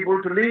pay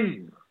people to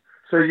leave.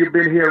 So you've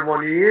been here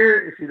 1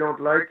 year. If you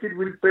don't like it,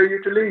 we'll pay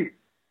you to leave.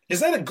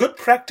 Is that a good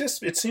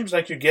practice? It seems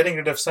like you're getting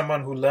rid of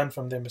someone who learned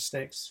from their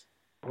mistakes.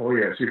 Oh,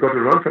 yes. You've got to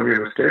learn from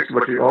your mistakes,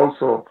 but you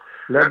also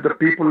let the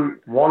people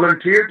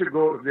volunteer to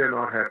go if they're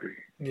not happy.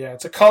 Yeah,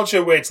 it's a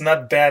culture where it's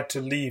not bad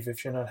to leave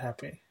if you're not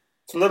happy.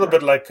 It's a little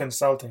bit like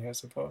consulting, I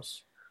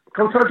suppose.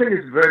 Consulting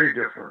is very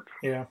different.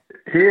 Yeah.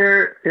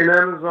 Here in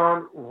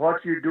Amazon,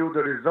 what you do,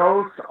 the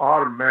results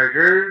are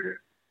measured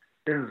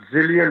in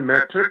zillion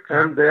metrics,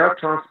 and they are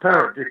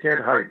transparent. You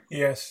can't hide.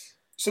 Yes.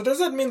 So does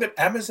that mean that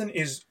Amazon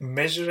is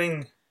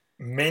measuring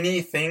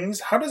many things?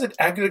 How does it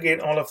aggregate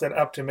all of that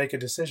up to make a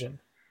decision?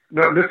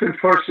 Now, listen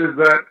first is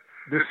that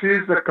this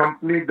is a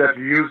company that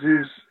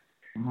uses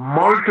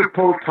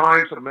multiple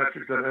times of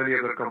metrics than any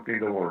other company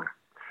in the world,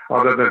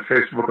 other than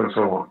Facebook and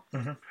so on.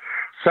 Mm-hmm.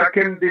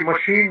 Second, the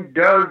machine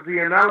does the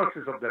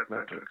analysis of that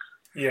metrics.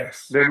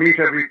 Yes. They meet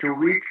every 2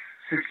 weeks,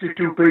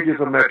 62 pages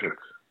of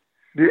metrics.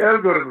 The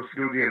algorithms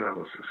do the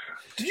analysis.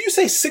 Did you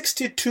say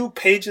 62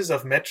 pages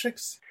of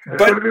metrics? There's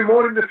going to be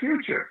more in the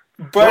future.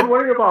 Don't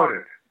worry about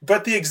it.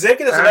 But the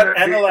executives are not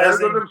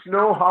analyzing... The algorithms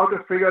know how to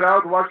figure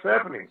out what's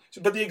happening.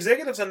 But the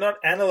executives are not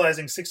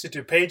analyzing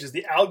 62 pages.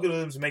 The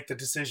algorithms make the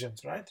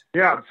decisions, right?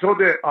 Yeah, so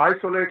they're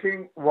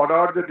isolating what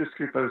are the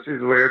discrepancies,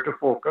 where to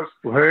focus,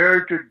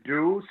 where to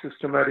do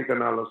systematic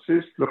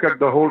analysis, look at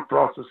the whole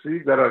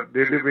processes that are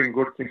delivering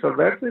good things or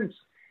bad things.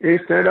 They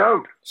stand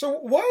out. So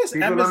why has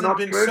Amazon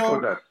been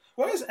so...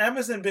 Why has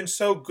Amazon been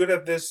so good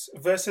at this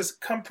versus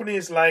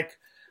companies like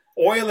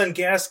oil and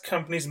gas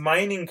companies,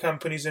 mining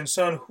companies, and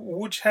so on,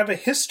 which have a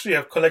history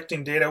of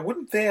collecting data?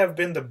 Wouldn't they have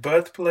been the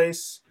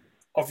birthplace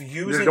of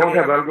using? They don't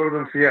have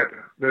algorithms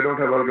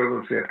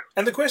yet.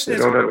 And the question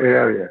is, they don't have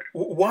AI yet.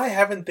 Why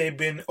haven't they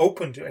been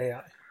open to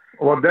AI?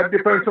 Well, that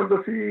depends on the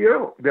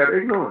CEO. They're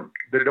ignorant.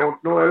 They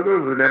don't know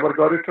algorithms. They never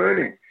got a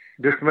training.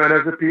 This man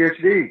has a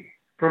PhD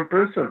from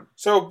Princeton.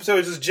 So it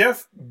is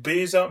Jeff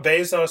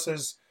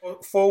Bezos's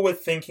forward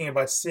thinking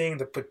about seeing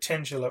the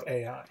potential of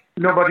AI.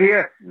 No, but he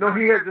has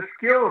the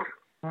skills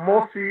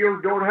most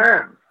CEOs don't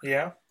have.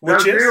 Yeah,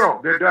 which is zero.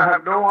 They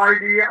have no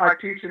idea. I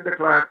teach in the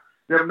class.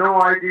 They have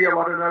no idea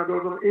what an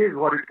algorithm is,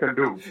 what it can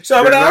do. So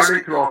I'm going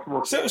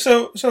to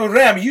ask. So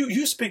Ram,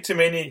 you speak to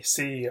many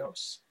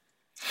CEOs.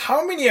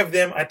 How many of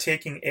them are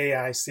taking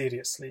AI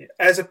seriously,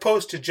 as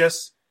opposed to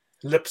just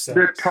lip service?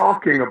 They're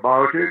talking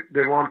about it.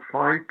 They want to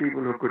find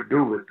people who could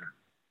do it.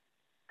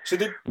 So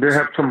they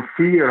have some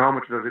fear. How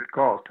much does it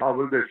cost? How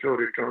will they show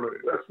return on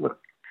investment?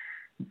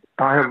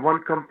 I have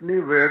one company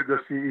where the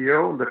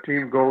CEO and the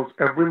team goes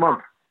every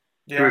month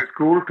to a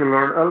school to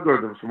learn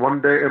algorithms,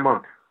 1 day a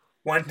month.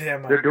 1 day a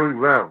month. They're doing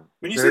well.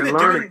 When you say they're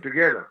learning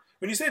together.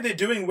 When you say they're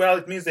doing well,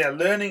 it means they are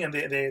learning and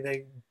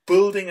they're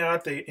building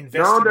out, they're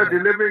investing. No, they're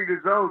delivering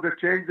results.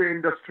 They change the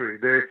industry.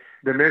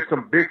 They make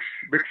some big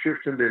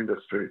shifts in the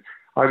industry.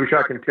 I wish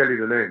I can tell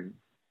you the name.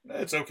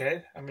 It's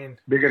okay. I mean,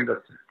 big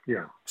industry.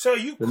 Yeah. So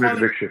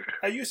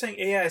are you saying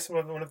AI is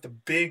one of the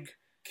big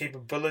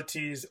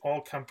capabilities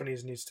all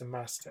companies needs to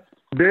master?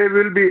 They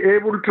will be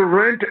able to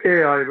rent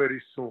AI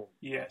very soon.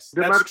 Yes,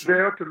 they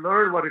have to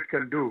learn what it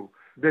can do.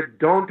 They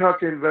don't have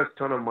to invest a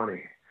ton of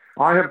money.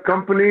 I have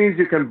companies,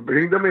 you can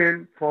bring them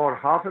in for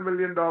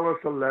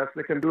 $500,000 or less.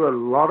 They can do a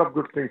lot of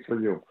good things for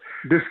you.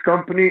 This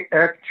company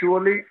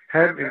actually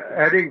has been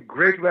adding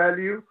great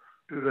value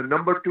to the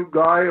number 2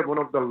 guy of one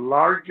of the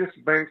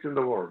largest banks in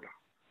the world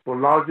for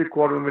lousy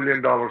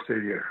 $250,000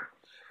 a year.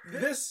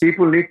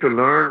 People need to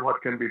learn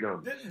what can be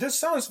done. This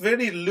sounds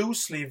very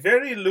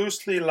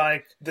loosely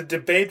like the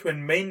debate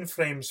when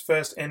mainframes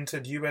first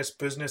entered U.S.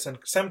 business, and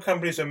some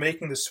companies were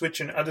making the switch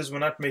and others were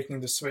not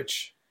making the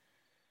switch.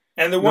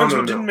 And the ones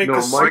who didn't make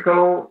the switch...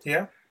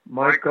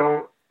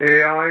 Michael,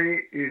 AI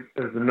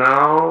is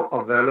now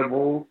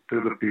available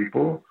to the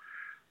people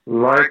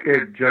like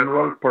a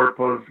general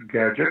purpose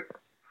gadget.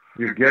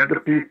 You get the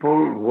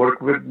people,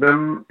 work with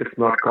them, it's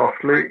not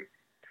costly.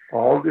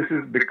 All this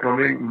is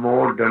becoming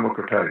more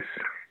democratized.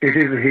 It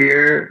is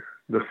here.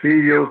 The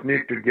CEOs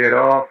need to get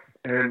off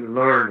and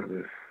learn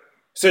this.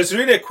 So it's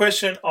really a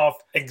question of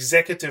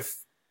executive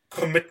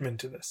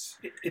commitment to this.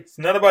 It's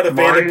not about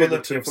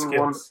availability of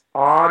skills.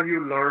 Are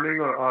you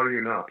learning or are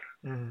you not?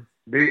 Mm-hmm.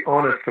 Be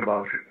honest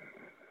about it.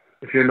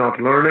 If you're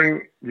not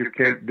learning, you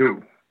can't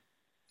do.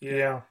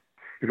 Yeah.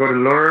 You got to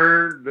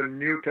learn the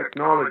new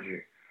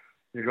technology.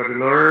 You got to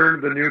learn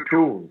the new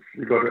tools.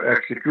 You got to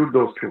execute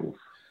those tools.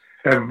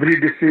 Every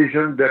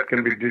decision that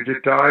can be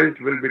digitized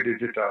will be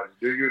digitized.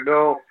 Do you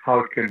know how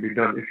it can be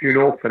done? If you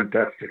know,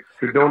 fantastic.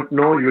 If you don't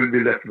know, you will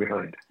be left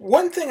behind.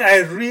 One thing I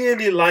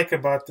really like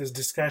about this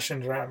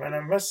discussion, Ram, and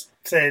I must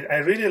say I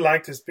really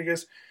like this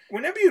because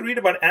whenever you read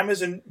about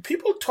Amazon,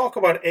 people talk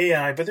about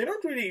AI, but they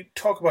don't really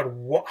talk about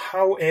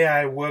how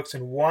AI works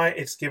and why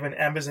it's given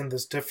Amazon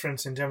this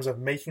difference in terms of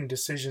making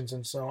decisions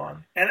and so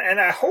on. And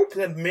I hope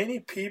that many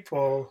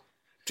people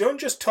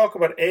don't just talk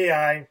about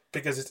AI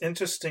because it's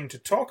interesting to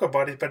talk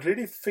about it, but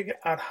really figure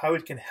out how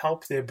it can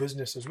help their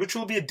businesses, which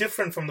will be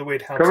different from the way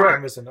it helps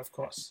Amazon, of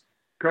course.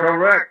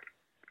 Correct.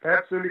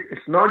 Absolutely.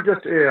 It's not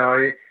just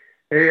AI.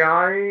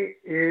 AI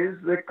is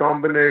a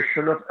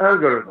combination of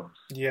algorithms.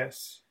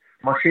 Yes.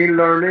 Machine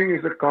learning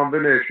is a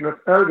combination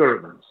of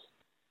algorithms.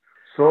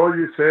 So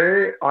you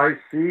say, I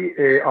see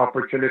a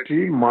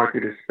opportunity,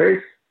 market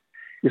space.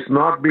 It's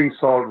not being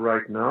solved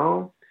right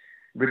now.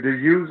 With the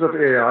use of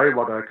AI,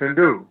 what I can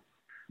do.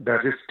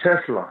 That is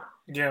Tesla.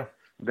 Yeah.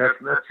 That's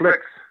Netflix.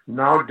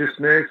 Now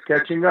Disney is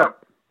catching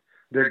up.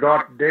 They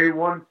got day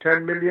one,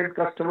 10 million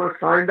customers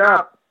signed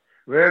up.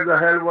 Where the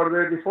hell were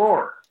they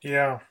before?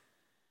 Yeah.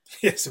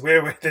 Yes,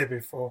 where were they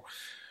before?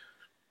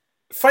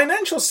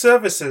 Financial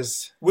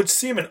services would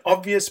seem an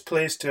obvious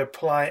place to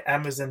apply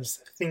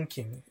Amazon's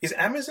thinking. Is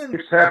Amazon...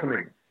 It's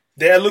happening.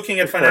 They are looking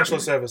at financial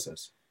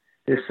services.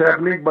 It's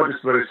happening, but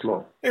it's very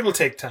slow. It will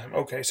take time.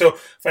 Okay, so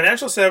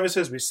financial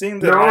services, we're seeing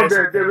the No, rise.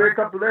 they wake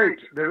up late.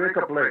 They wake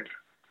up late.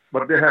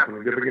 But they're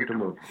happening. They begin to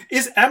move.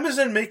 Is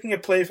Amazon making a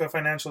play for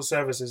financial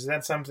services? Is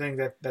that something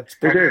that's...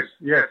 It is,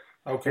 yes.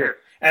 Okay. Yes.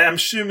 And I'm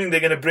assuming they're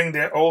going to bring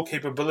their old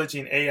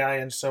capability in AI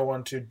and so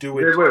on to do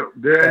it. They will.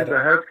 They're in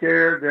better. the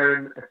healthcare, they're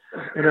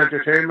in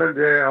entertainment,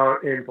 they are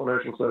in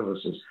financial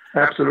services.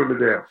 Absolutely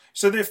they are.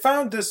 So they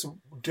found this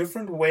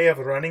different way of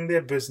running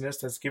their business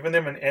that's given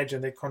them an edge,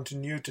 and they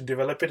continue to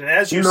develop it. And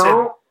as you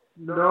said...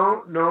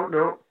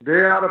 No.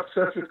 They are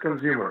obsessed with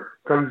consumer.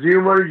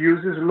 Consumer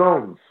uses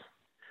loans.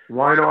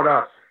 Why not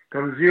us?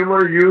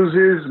 Consumer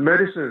uses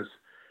medicines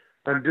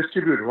and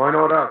distribute. Why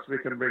not us? We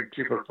can bring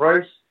cheaper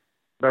price,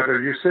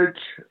 better usage,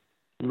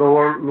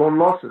 lower loan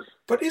losses.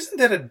 But isn't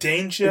that a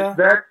danger? It's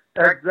that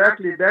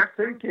exactly that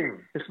thinking.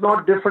 It's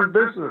not different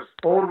business.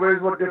 Always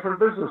were different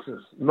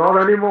businesses.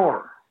 Not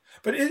anymore.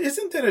 But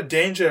isn't there a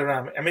danger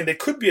around? I mean, there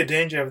could be a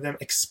danger of them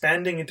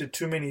expanding into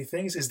too many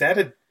things. Is that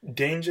a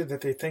danger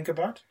that they think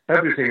about?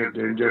 Everything is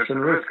dangerous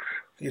and risks.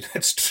 Yeah,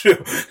 that's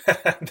true.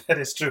 That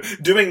is true.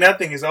 Doing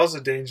nothing is also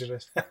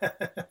dangerous.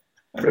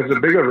 There's a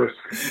bigger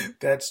risk.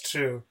 That's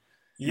true.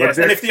 Yes,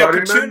 but and if the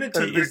opportunity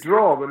and is...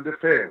 withdraw when they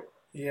fail.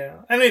 Yeah,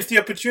 and if the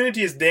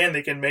opportunity is there and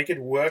they can make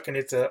it work and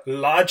it's a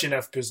large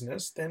enough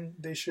business, then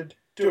they should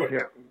do it.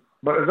 Yeah,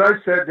 but as I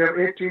said, there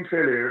are 18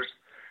 failures.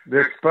 They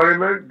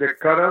experiment, they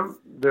cut them,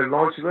 they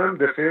launch them,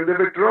 they fail, they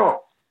withdraw.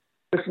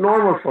 It's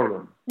normal for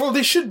them. Well,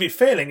 they should be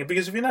failing,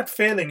 because if you're not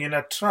failing, you're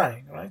not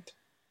trying, right?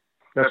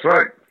 That's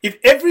right. If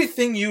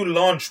everything you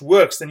launch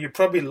works, then you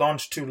probably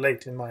launched too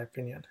late, in my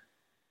opinion.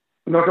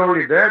 Not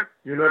only that,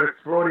 you're not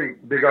exploring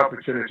big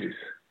opportunities.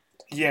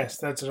 Yes,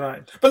 that's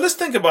right. But let's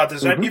think about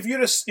this, right? If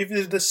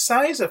you're the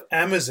size of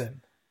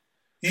Amazon,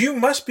 you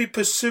must be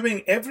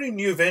pursuing every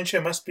new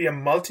venture must be a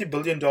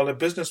multi-billion-dollar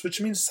business,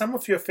 which means some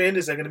of your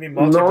failures are going to be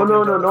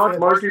multi-billion-dollar not failures.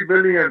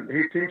 multi-billion.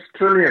 He thinks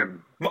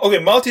trillion. Okay,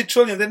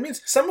 multi-trillion. That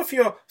means some of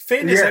your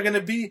failures are going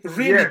to be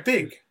really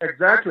big.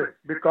 Exactly.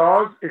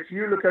 Because if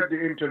you look at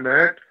the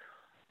internet,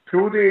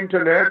 through the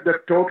internet, the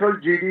total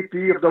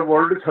GDP of the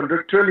world is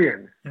 100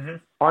 trillion.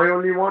 I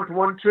only want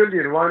 1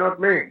 trillion. Why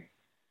not me?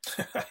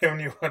 I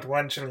only want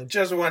 1 trillion.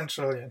 Just 1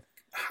 trillion.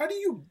 How do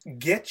you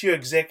get your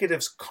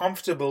executives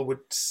comfortable with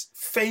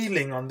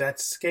failing on that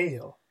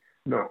scale?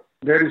 No,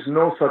 there is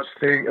no such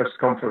thing as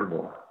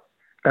comfortable.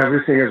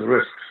 Everything is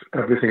risks.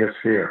 Everything is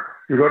fear.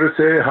 You got to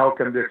say, how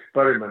can they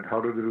experiment? How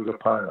do they do the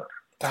pilot?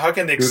 How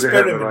can they Do they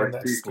have experiment the on right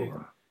that people?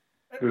 scale?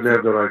 Do they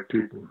have the right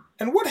people?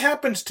 And what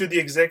happens to the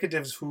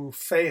executives who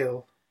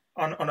fail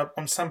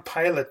on some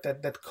pilot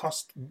that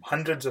cost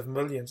hundreds of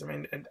millions? I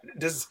mean,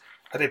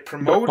 are they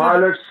promoted? The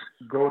pilots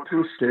go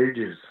through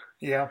stages.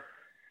 Yeah.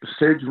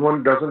 Stage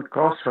 1 doesn't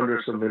cost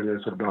hundreds of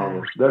millions of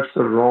dollars. That's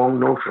the wrong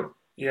notion.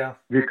 Yeah.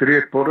 We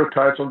create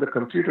prototypes on the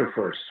computer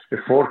first. A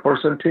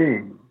 4-person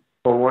team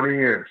for 1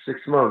 year, 6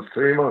 months,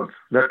 3 months.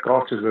 That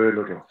cost is very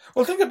little.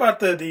 Well, think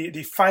about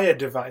the Fire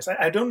device.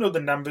 I don't know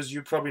the numbers.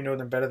 You probably know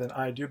them better than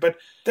I do. But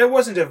that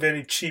wasn't a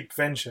very cheap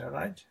venture,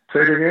 right? Say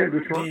it again,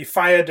 which one? The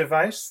Fire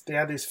device. They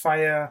had these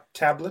Fire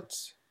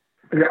tablets.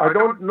 Yeah, I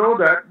don't know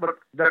that, but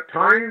the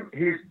time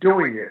he's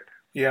doing it.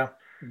 Yeah.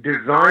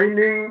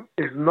 Designing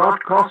is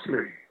not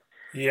costly.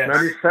 Yes.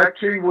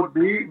 Manufacturing would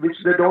be, which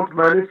they don't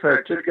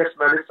manufacture, it gets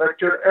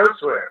manufactured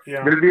elsewhere.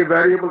 Yeah. Will be a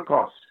variable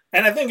cost.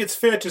 And I think it's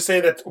fair to say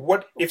that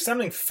if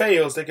something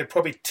fails, they could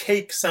probably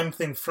take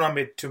something from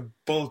it to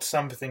build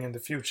something in the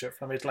future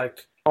from it.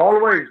 Like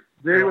always,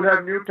 they will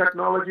have new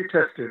technology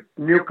tested,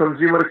 new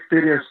consumer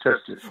experience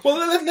tested. Well,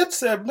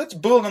 let's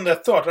build on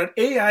that thought. Right?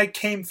 AI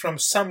came from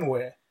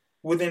somewhere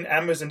within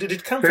Amazon. Did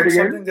it come from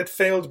something that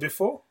failed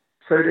before?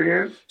 Say it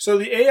again. So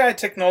the AI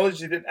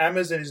technology that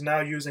Amazon is now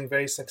using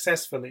very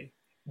successfully,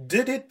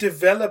 did it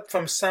develop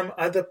from some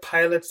other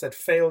pilots that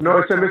failed? No,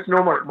 it's a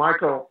misnomer,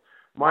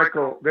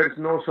 Michael, there is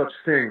no such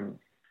thing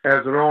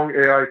as wrong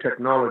AI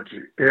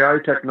technology. AI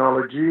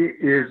technology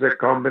is a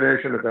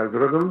combination of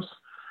algorithms,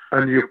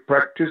 and you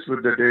practice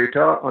with the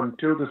data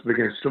until this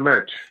begins to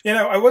match.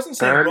 I wasn't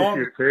saying wrong.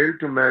 And if you fail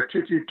to match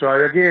it, you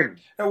try again.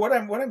 Now, what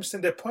I'm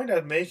saying, the point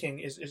I'm making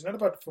is not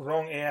about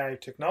wrong AI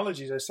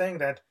technologies. I'm saying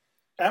that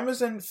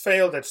Amazon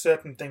failed at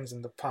certain things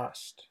in the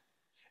past.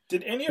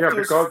 Did any of those...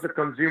 Yeah, because the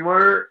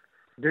consumer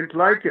didn't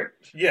like it.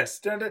 Yes.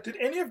 Did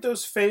any of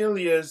those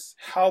failures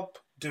help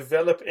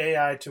develop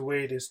AI to where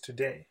it is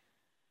today?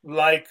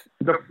 Like...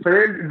 The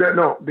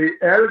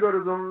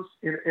algorithms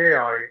in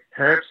AI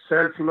have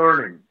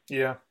self-learning.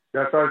 Yeah.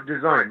 That's how it's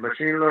designed.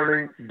 Machine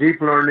learning,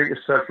 deep learning is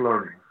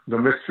self-learning. The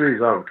mystery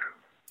is out.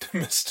 The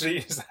mystery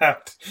is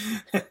out.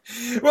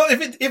 Well,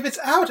 if it's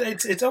out,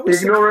 it's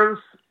always...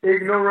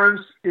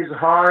 Ignorance is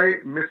high,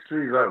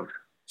 mystery is out.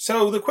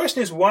 So the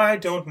question is, why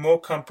don't more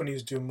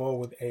companies do more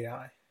with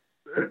AI?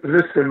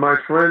 Listen, my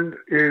friend,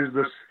 it's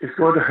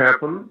going to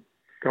happen.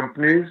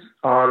 Companies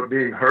are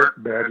being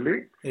hurt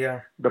badly.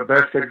 Yeah. The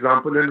best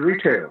example in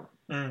retail.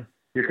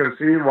 You can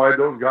see why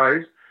those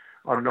guys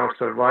are not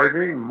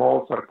surviving.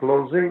 Malls are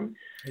closing.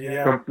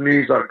 Yeah.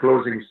 Companies are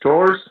closing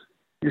stores.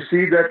 You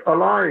see that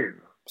alive.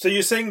 So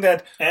you're saying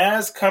that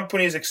as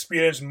companies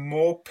experience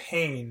more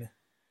pain,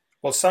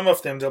 well, some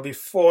of them, they'll be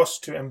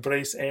forced to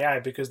embrace AI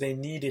because they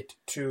need it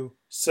to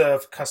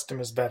serve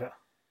customers better.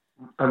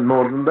 And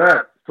more than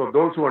that. So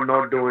those who are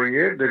not doing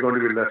it, they're going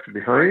to be left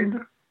behind.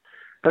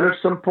 And at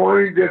some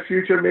point, their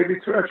future may be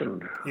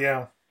threatened.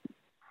 Yeah.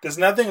 There's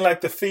nothing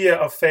like the fear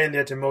of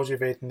failure to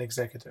motivate an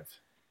executive.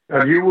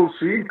 And you will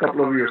see in a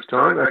couple of years'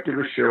 time,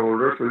 activist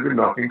shareholders will be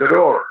knocking the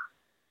door.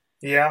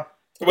 Yeah.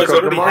 Well,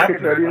 because the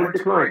market value will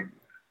decline.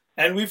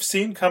 And we've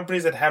seen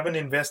companies that haven't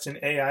invested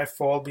in AI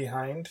fall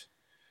behind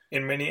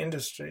in many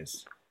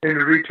industries. In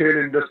the retail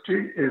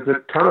industry, is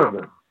a ton of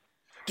them.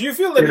 Do you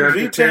feel that in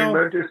retail...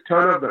 is a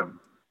ton of them.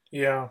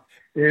 Yeah.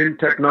 In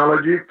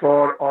technology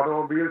for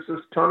automobiles, is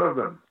a ton of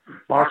them.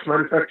 Parts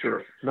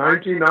manufacturers.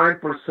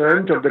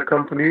 99% of the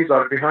companies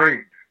are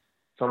behind.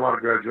 Some are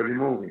gradually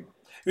moving.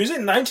 You say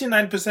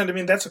 99%, I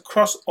mean, that's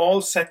across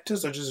all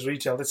sectors or just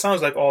retail? That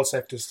sounds like all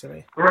sectors to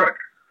me. Correct.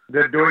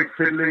 They're doing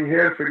fiddling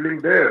here,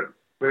 fiddling there.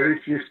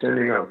 Very few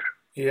standing out.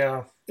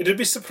 Yeah. It would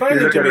be surprising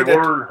to me that... You look at the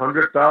world,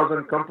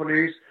 100,000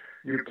 companies,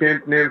 you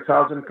can't name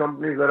 1,000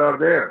 companies that are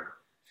there.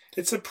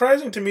 It's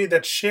surprising to me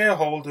that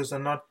shareholders are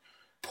not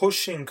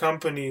pushing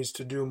companies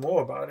to do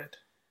more about it.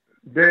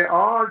 They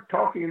are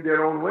talking in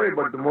their own way,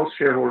 but the most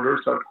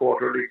shareholders are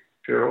quarterly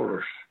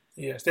shareholders.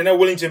 Yes, they're not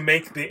willing to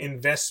make the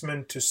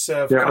investment to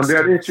serve customers. And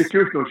they're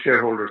institutional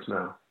shareholders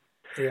now.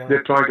 Yeah.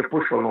 They're trying to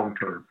push for long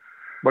term.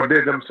 But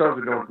they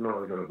themselves don't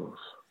know either of those.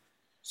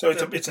 So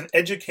it's an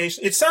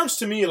education. It sounds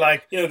to me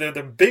like,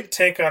 the big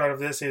takeout of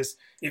this is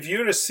if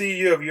you're a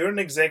CEO, if you're an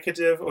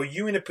executive, or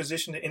you in a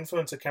position to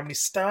influence a company,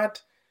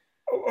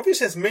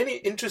 obviously there's many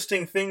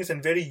interesting things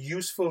and very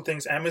useful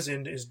things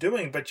Amazon is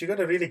doing, but you got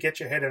to really get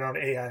your head around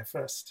AI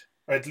first,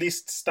 or at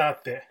least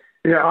start there.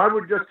 Yeah, I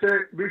would just say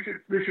we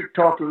should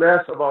talk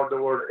less about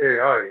the word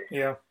AI.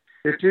 Yeah.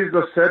 It is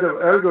the set of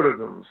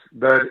algorithms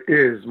that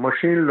is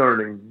machine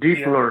learning,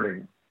 deep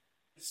learning,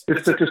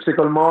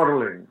 statistical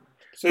modeling.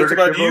 So it's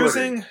about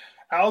using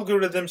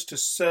algorithms to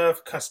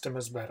serve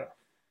customers better.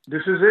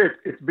 This is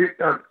it.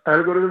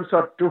 Algorithms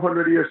are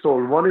 200 years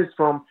old. One is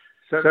from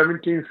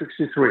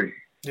 1763.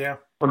 Yeah.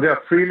 And they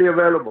are freely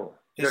available.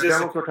 They're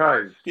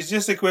democratized. It's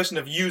just a question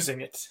of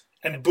using it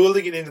and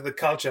building it into the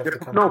culture of the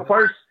company. No,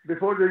 first,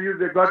 before they use,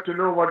 they got to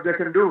know what they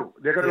can do.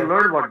 They got to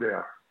learn what they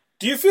are.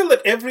 Do you feel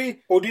that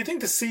do you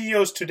think the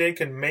CEOs today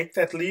can make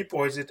that leap,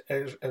 or is it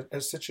a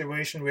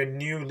situation where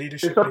new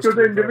leadership? It's up to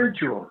the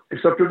individual.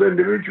 It's up to the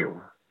individual.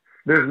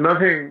 There's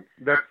nothing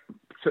that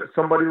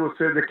somebody will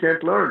say they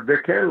can't learn. They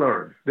can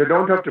learn. They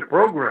don't have to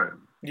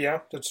program. Yeah,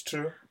 that's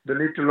true. They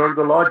need to learn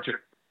the logic,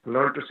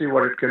 learn to see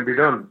what it can be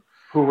done,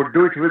 who would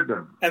do it with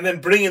them. And then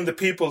bring in the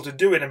people to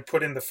do it and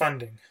put in the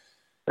funding.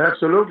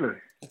 Absolutely.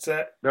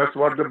 That's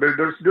what the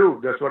builders do.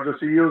 That's what the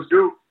CEOs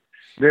do.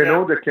 They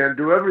know they can't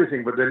do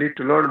everything, but they need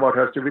to learn what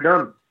has to be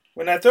done.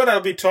 When I thought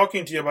I'd be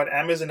talking to you about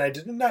Amazon, I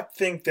did not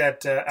think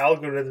that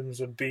algorithms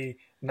would be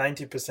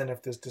 90%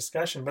 of this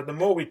discussion. But the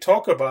more we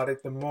talk about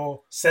it, the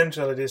more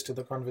central it is to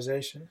the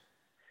conversation.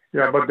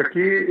 Yeah, but the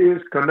key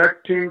is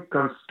connecting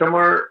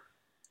customer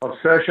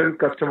obsession,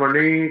 customer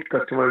need,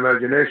 customer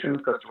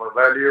imagination, customer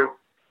value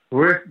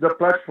with the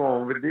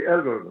platform, with the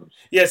algorithms.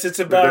 Yes, it's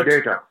about the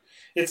data.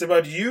 It's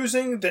about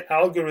using the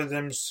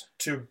algorithms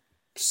to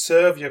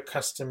serve your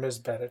customers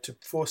better, to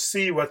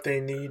foresee what they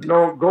need.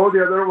 No, go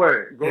the other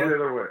way. The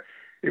other way.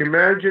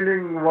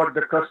 Imagining what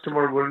the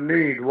customer will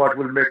need, what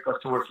will make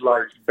customers'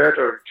 lives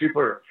better,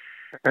 cheaper,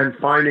 and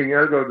finding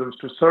algorithms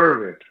to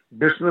serve it.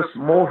 Business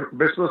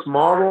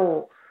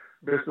model,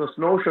 business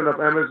notion of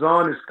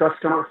Amazon is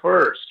customer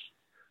first.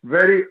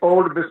 Very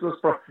old business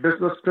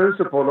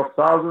principle of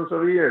thousands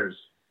of years.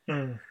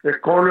 A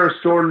corner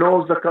store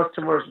knows the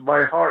customers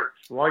by heart.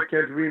 Why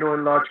can't we know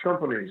in large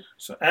companies?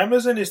 So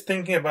Amazon is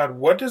thinking about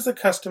what does the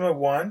customer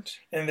want,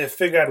 and they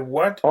figure out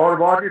what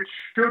it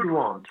should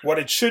want. What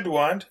it should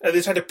want. And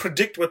they try to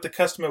predict what the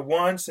customer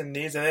wants and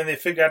needs, and then they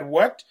figure out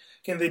what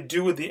can they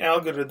do with the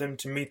algorithm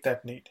to meet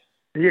that need.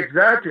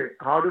 Exactly.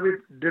 How do we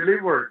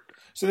deliver it?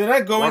 So they're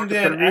not going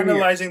there and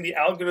analyzing the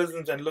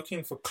algorithms and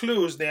looking for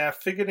clues. They are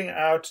figuring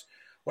out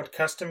what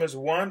customers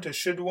want or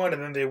should want,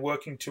 and then they're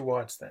working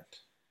towards that.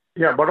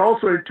 Yeah, but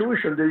also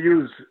intuition they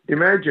use.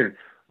 Imagine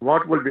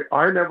what will be.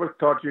 I never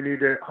thought you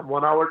need a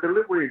 1-hour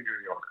delivery in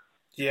New York.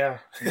 Yeah.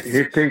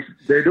 He thinks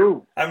they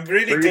do. I'm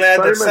really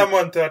glad that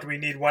someone thought we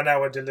need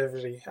 1-hour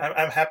delivery.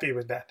 I'm happy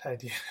with that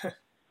idea.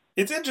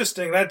 It's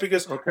interesting, right?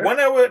 Because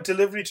 1-hour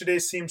delivery today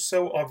seems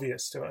so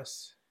obvious to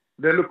us.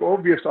 They look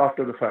obvious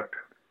after the fact.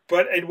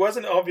 But it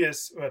wasn't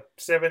obvious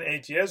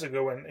 7-8 years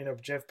ago when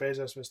Jeff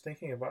Bezos was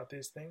thinking about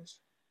these things.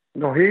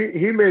 No,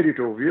 he made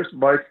it obvious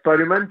by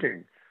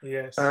experimenting.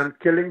 Yes. And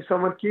killing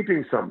some and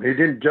keeping some. He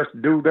didn't just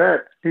do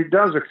that. He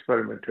does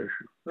experimentation.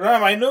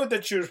 Ram, I know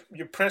that you're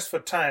pressed for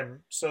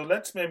time. So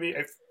let's maybe,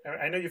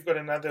 I know you've got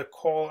another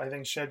call, I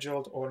think,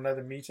 scheduled or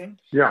another meeting.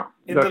 Yeah.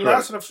 In the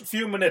last sort of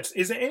few minutes,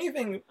 is there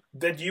anything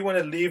that you want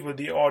to leave with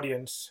the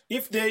audience?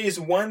 If there is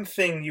one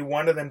thing you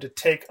wanted them to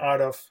take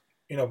out of,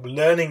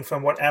 learning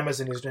from what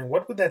Amazon is doing,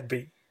 what would that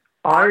be?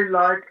 I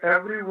like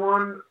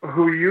everyone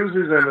who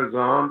uses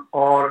Amazon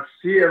or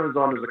see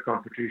Amazon as a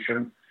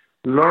competition,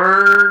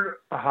 learn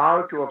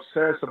how to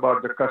obsess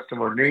about the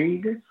customer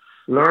need,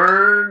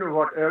 learn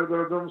what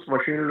algorithms,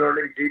 machine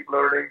learning, deep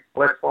learning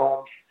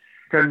platforms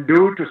can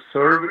do to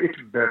serve it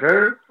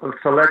better, and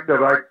select the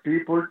right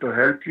people to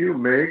help you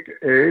make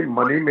a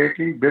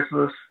money-making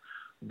business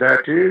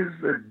that is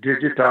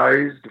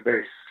digitized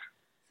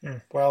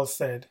based. Well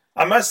said.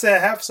 I must say I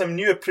have some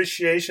new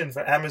appreciation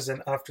for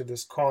Amazon after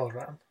this call,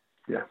 Ram.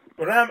 Yeah.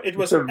 Ram, it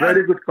was a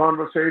very good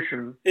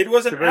conversation. It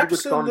was a very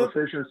good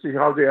conversation. See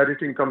how the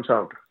editing comes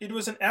out. It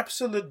was an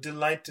absolute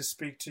delight to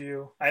speak to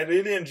you. I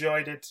really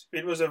enjoyed it.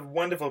 It was a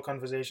wonderful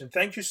conversation.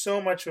 Thank you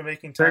so much for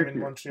making time in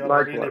Montreal.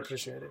 Likewise. I really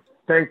appreciate it.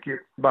 Thank you.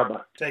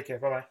 Bye-bye. Take care.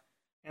 Bye-bye.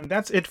 And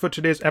that's it for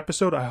today's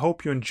episode. I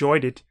hope you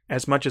enjoyed it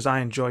as much as I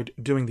enjoyed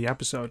doing the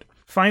episode.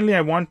 Finally,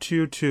 I want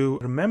you to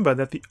remember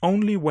that the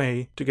only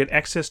way to get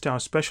access to our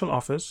special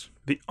offers,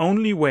 the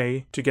only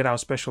way to get our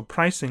special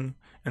pricing,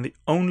 and the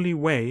only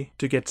way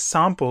to get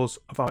samples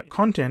of our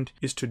content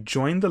is to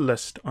join the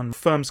list on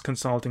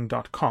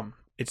firmsconsulting.com.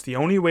 It's the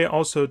only way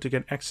also to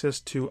get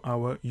access to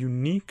our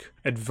unique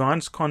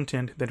advanced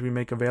content that we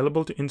make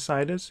available to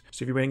insiders.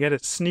 So if you want to get a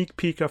sneak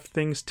peek of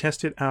things,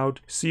 test it out,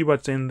 see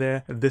what's in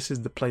there, this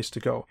is the place to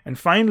go. And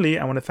finally,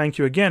 I want to thank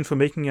you again for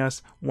making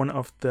us one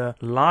of the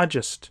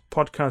largest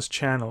podcast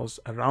channels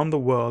around the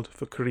world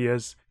for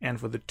careers and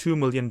for the 2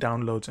 million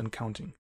downloads and counting.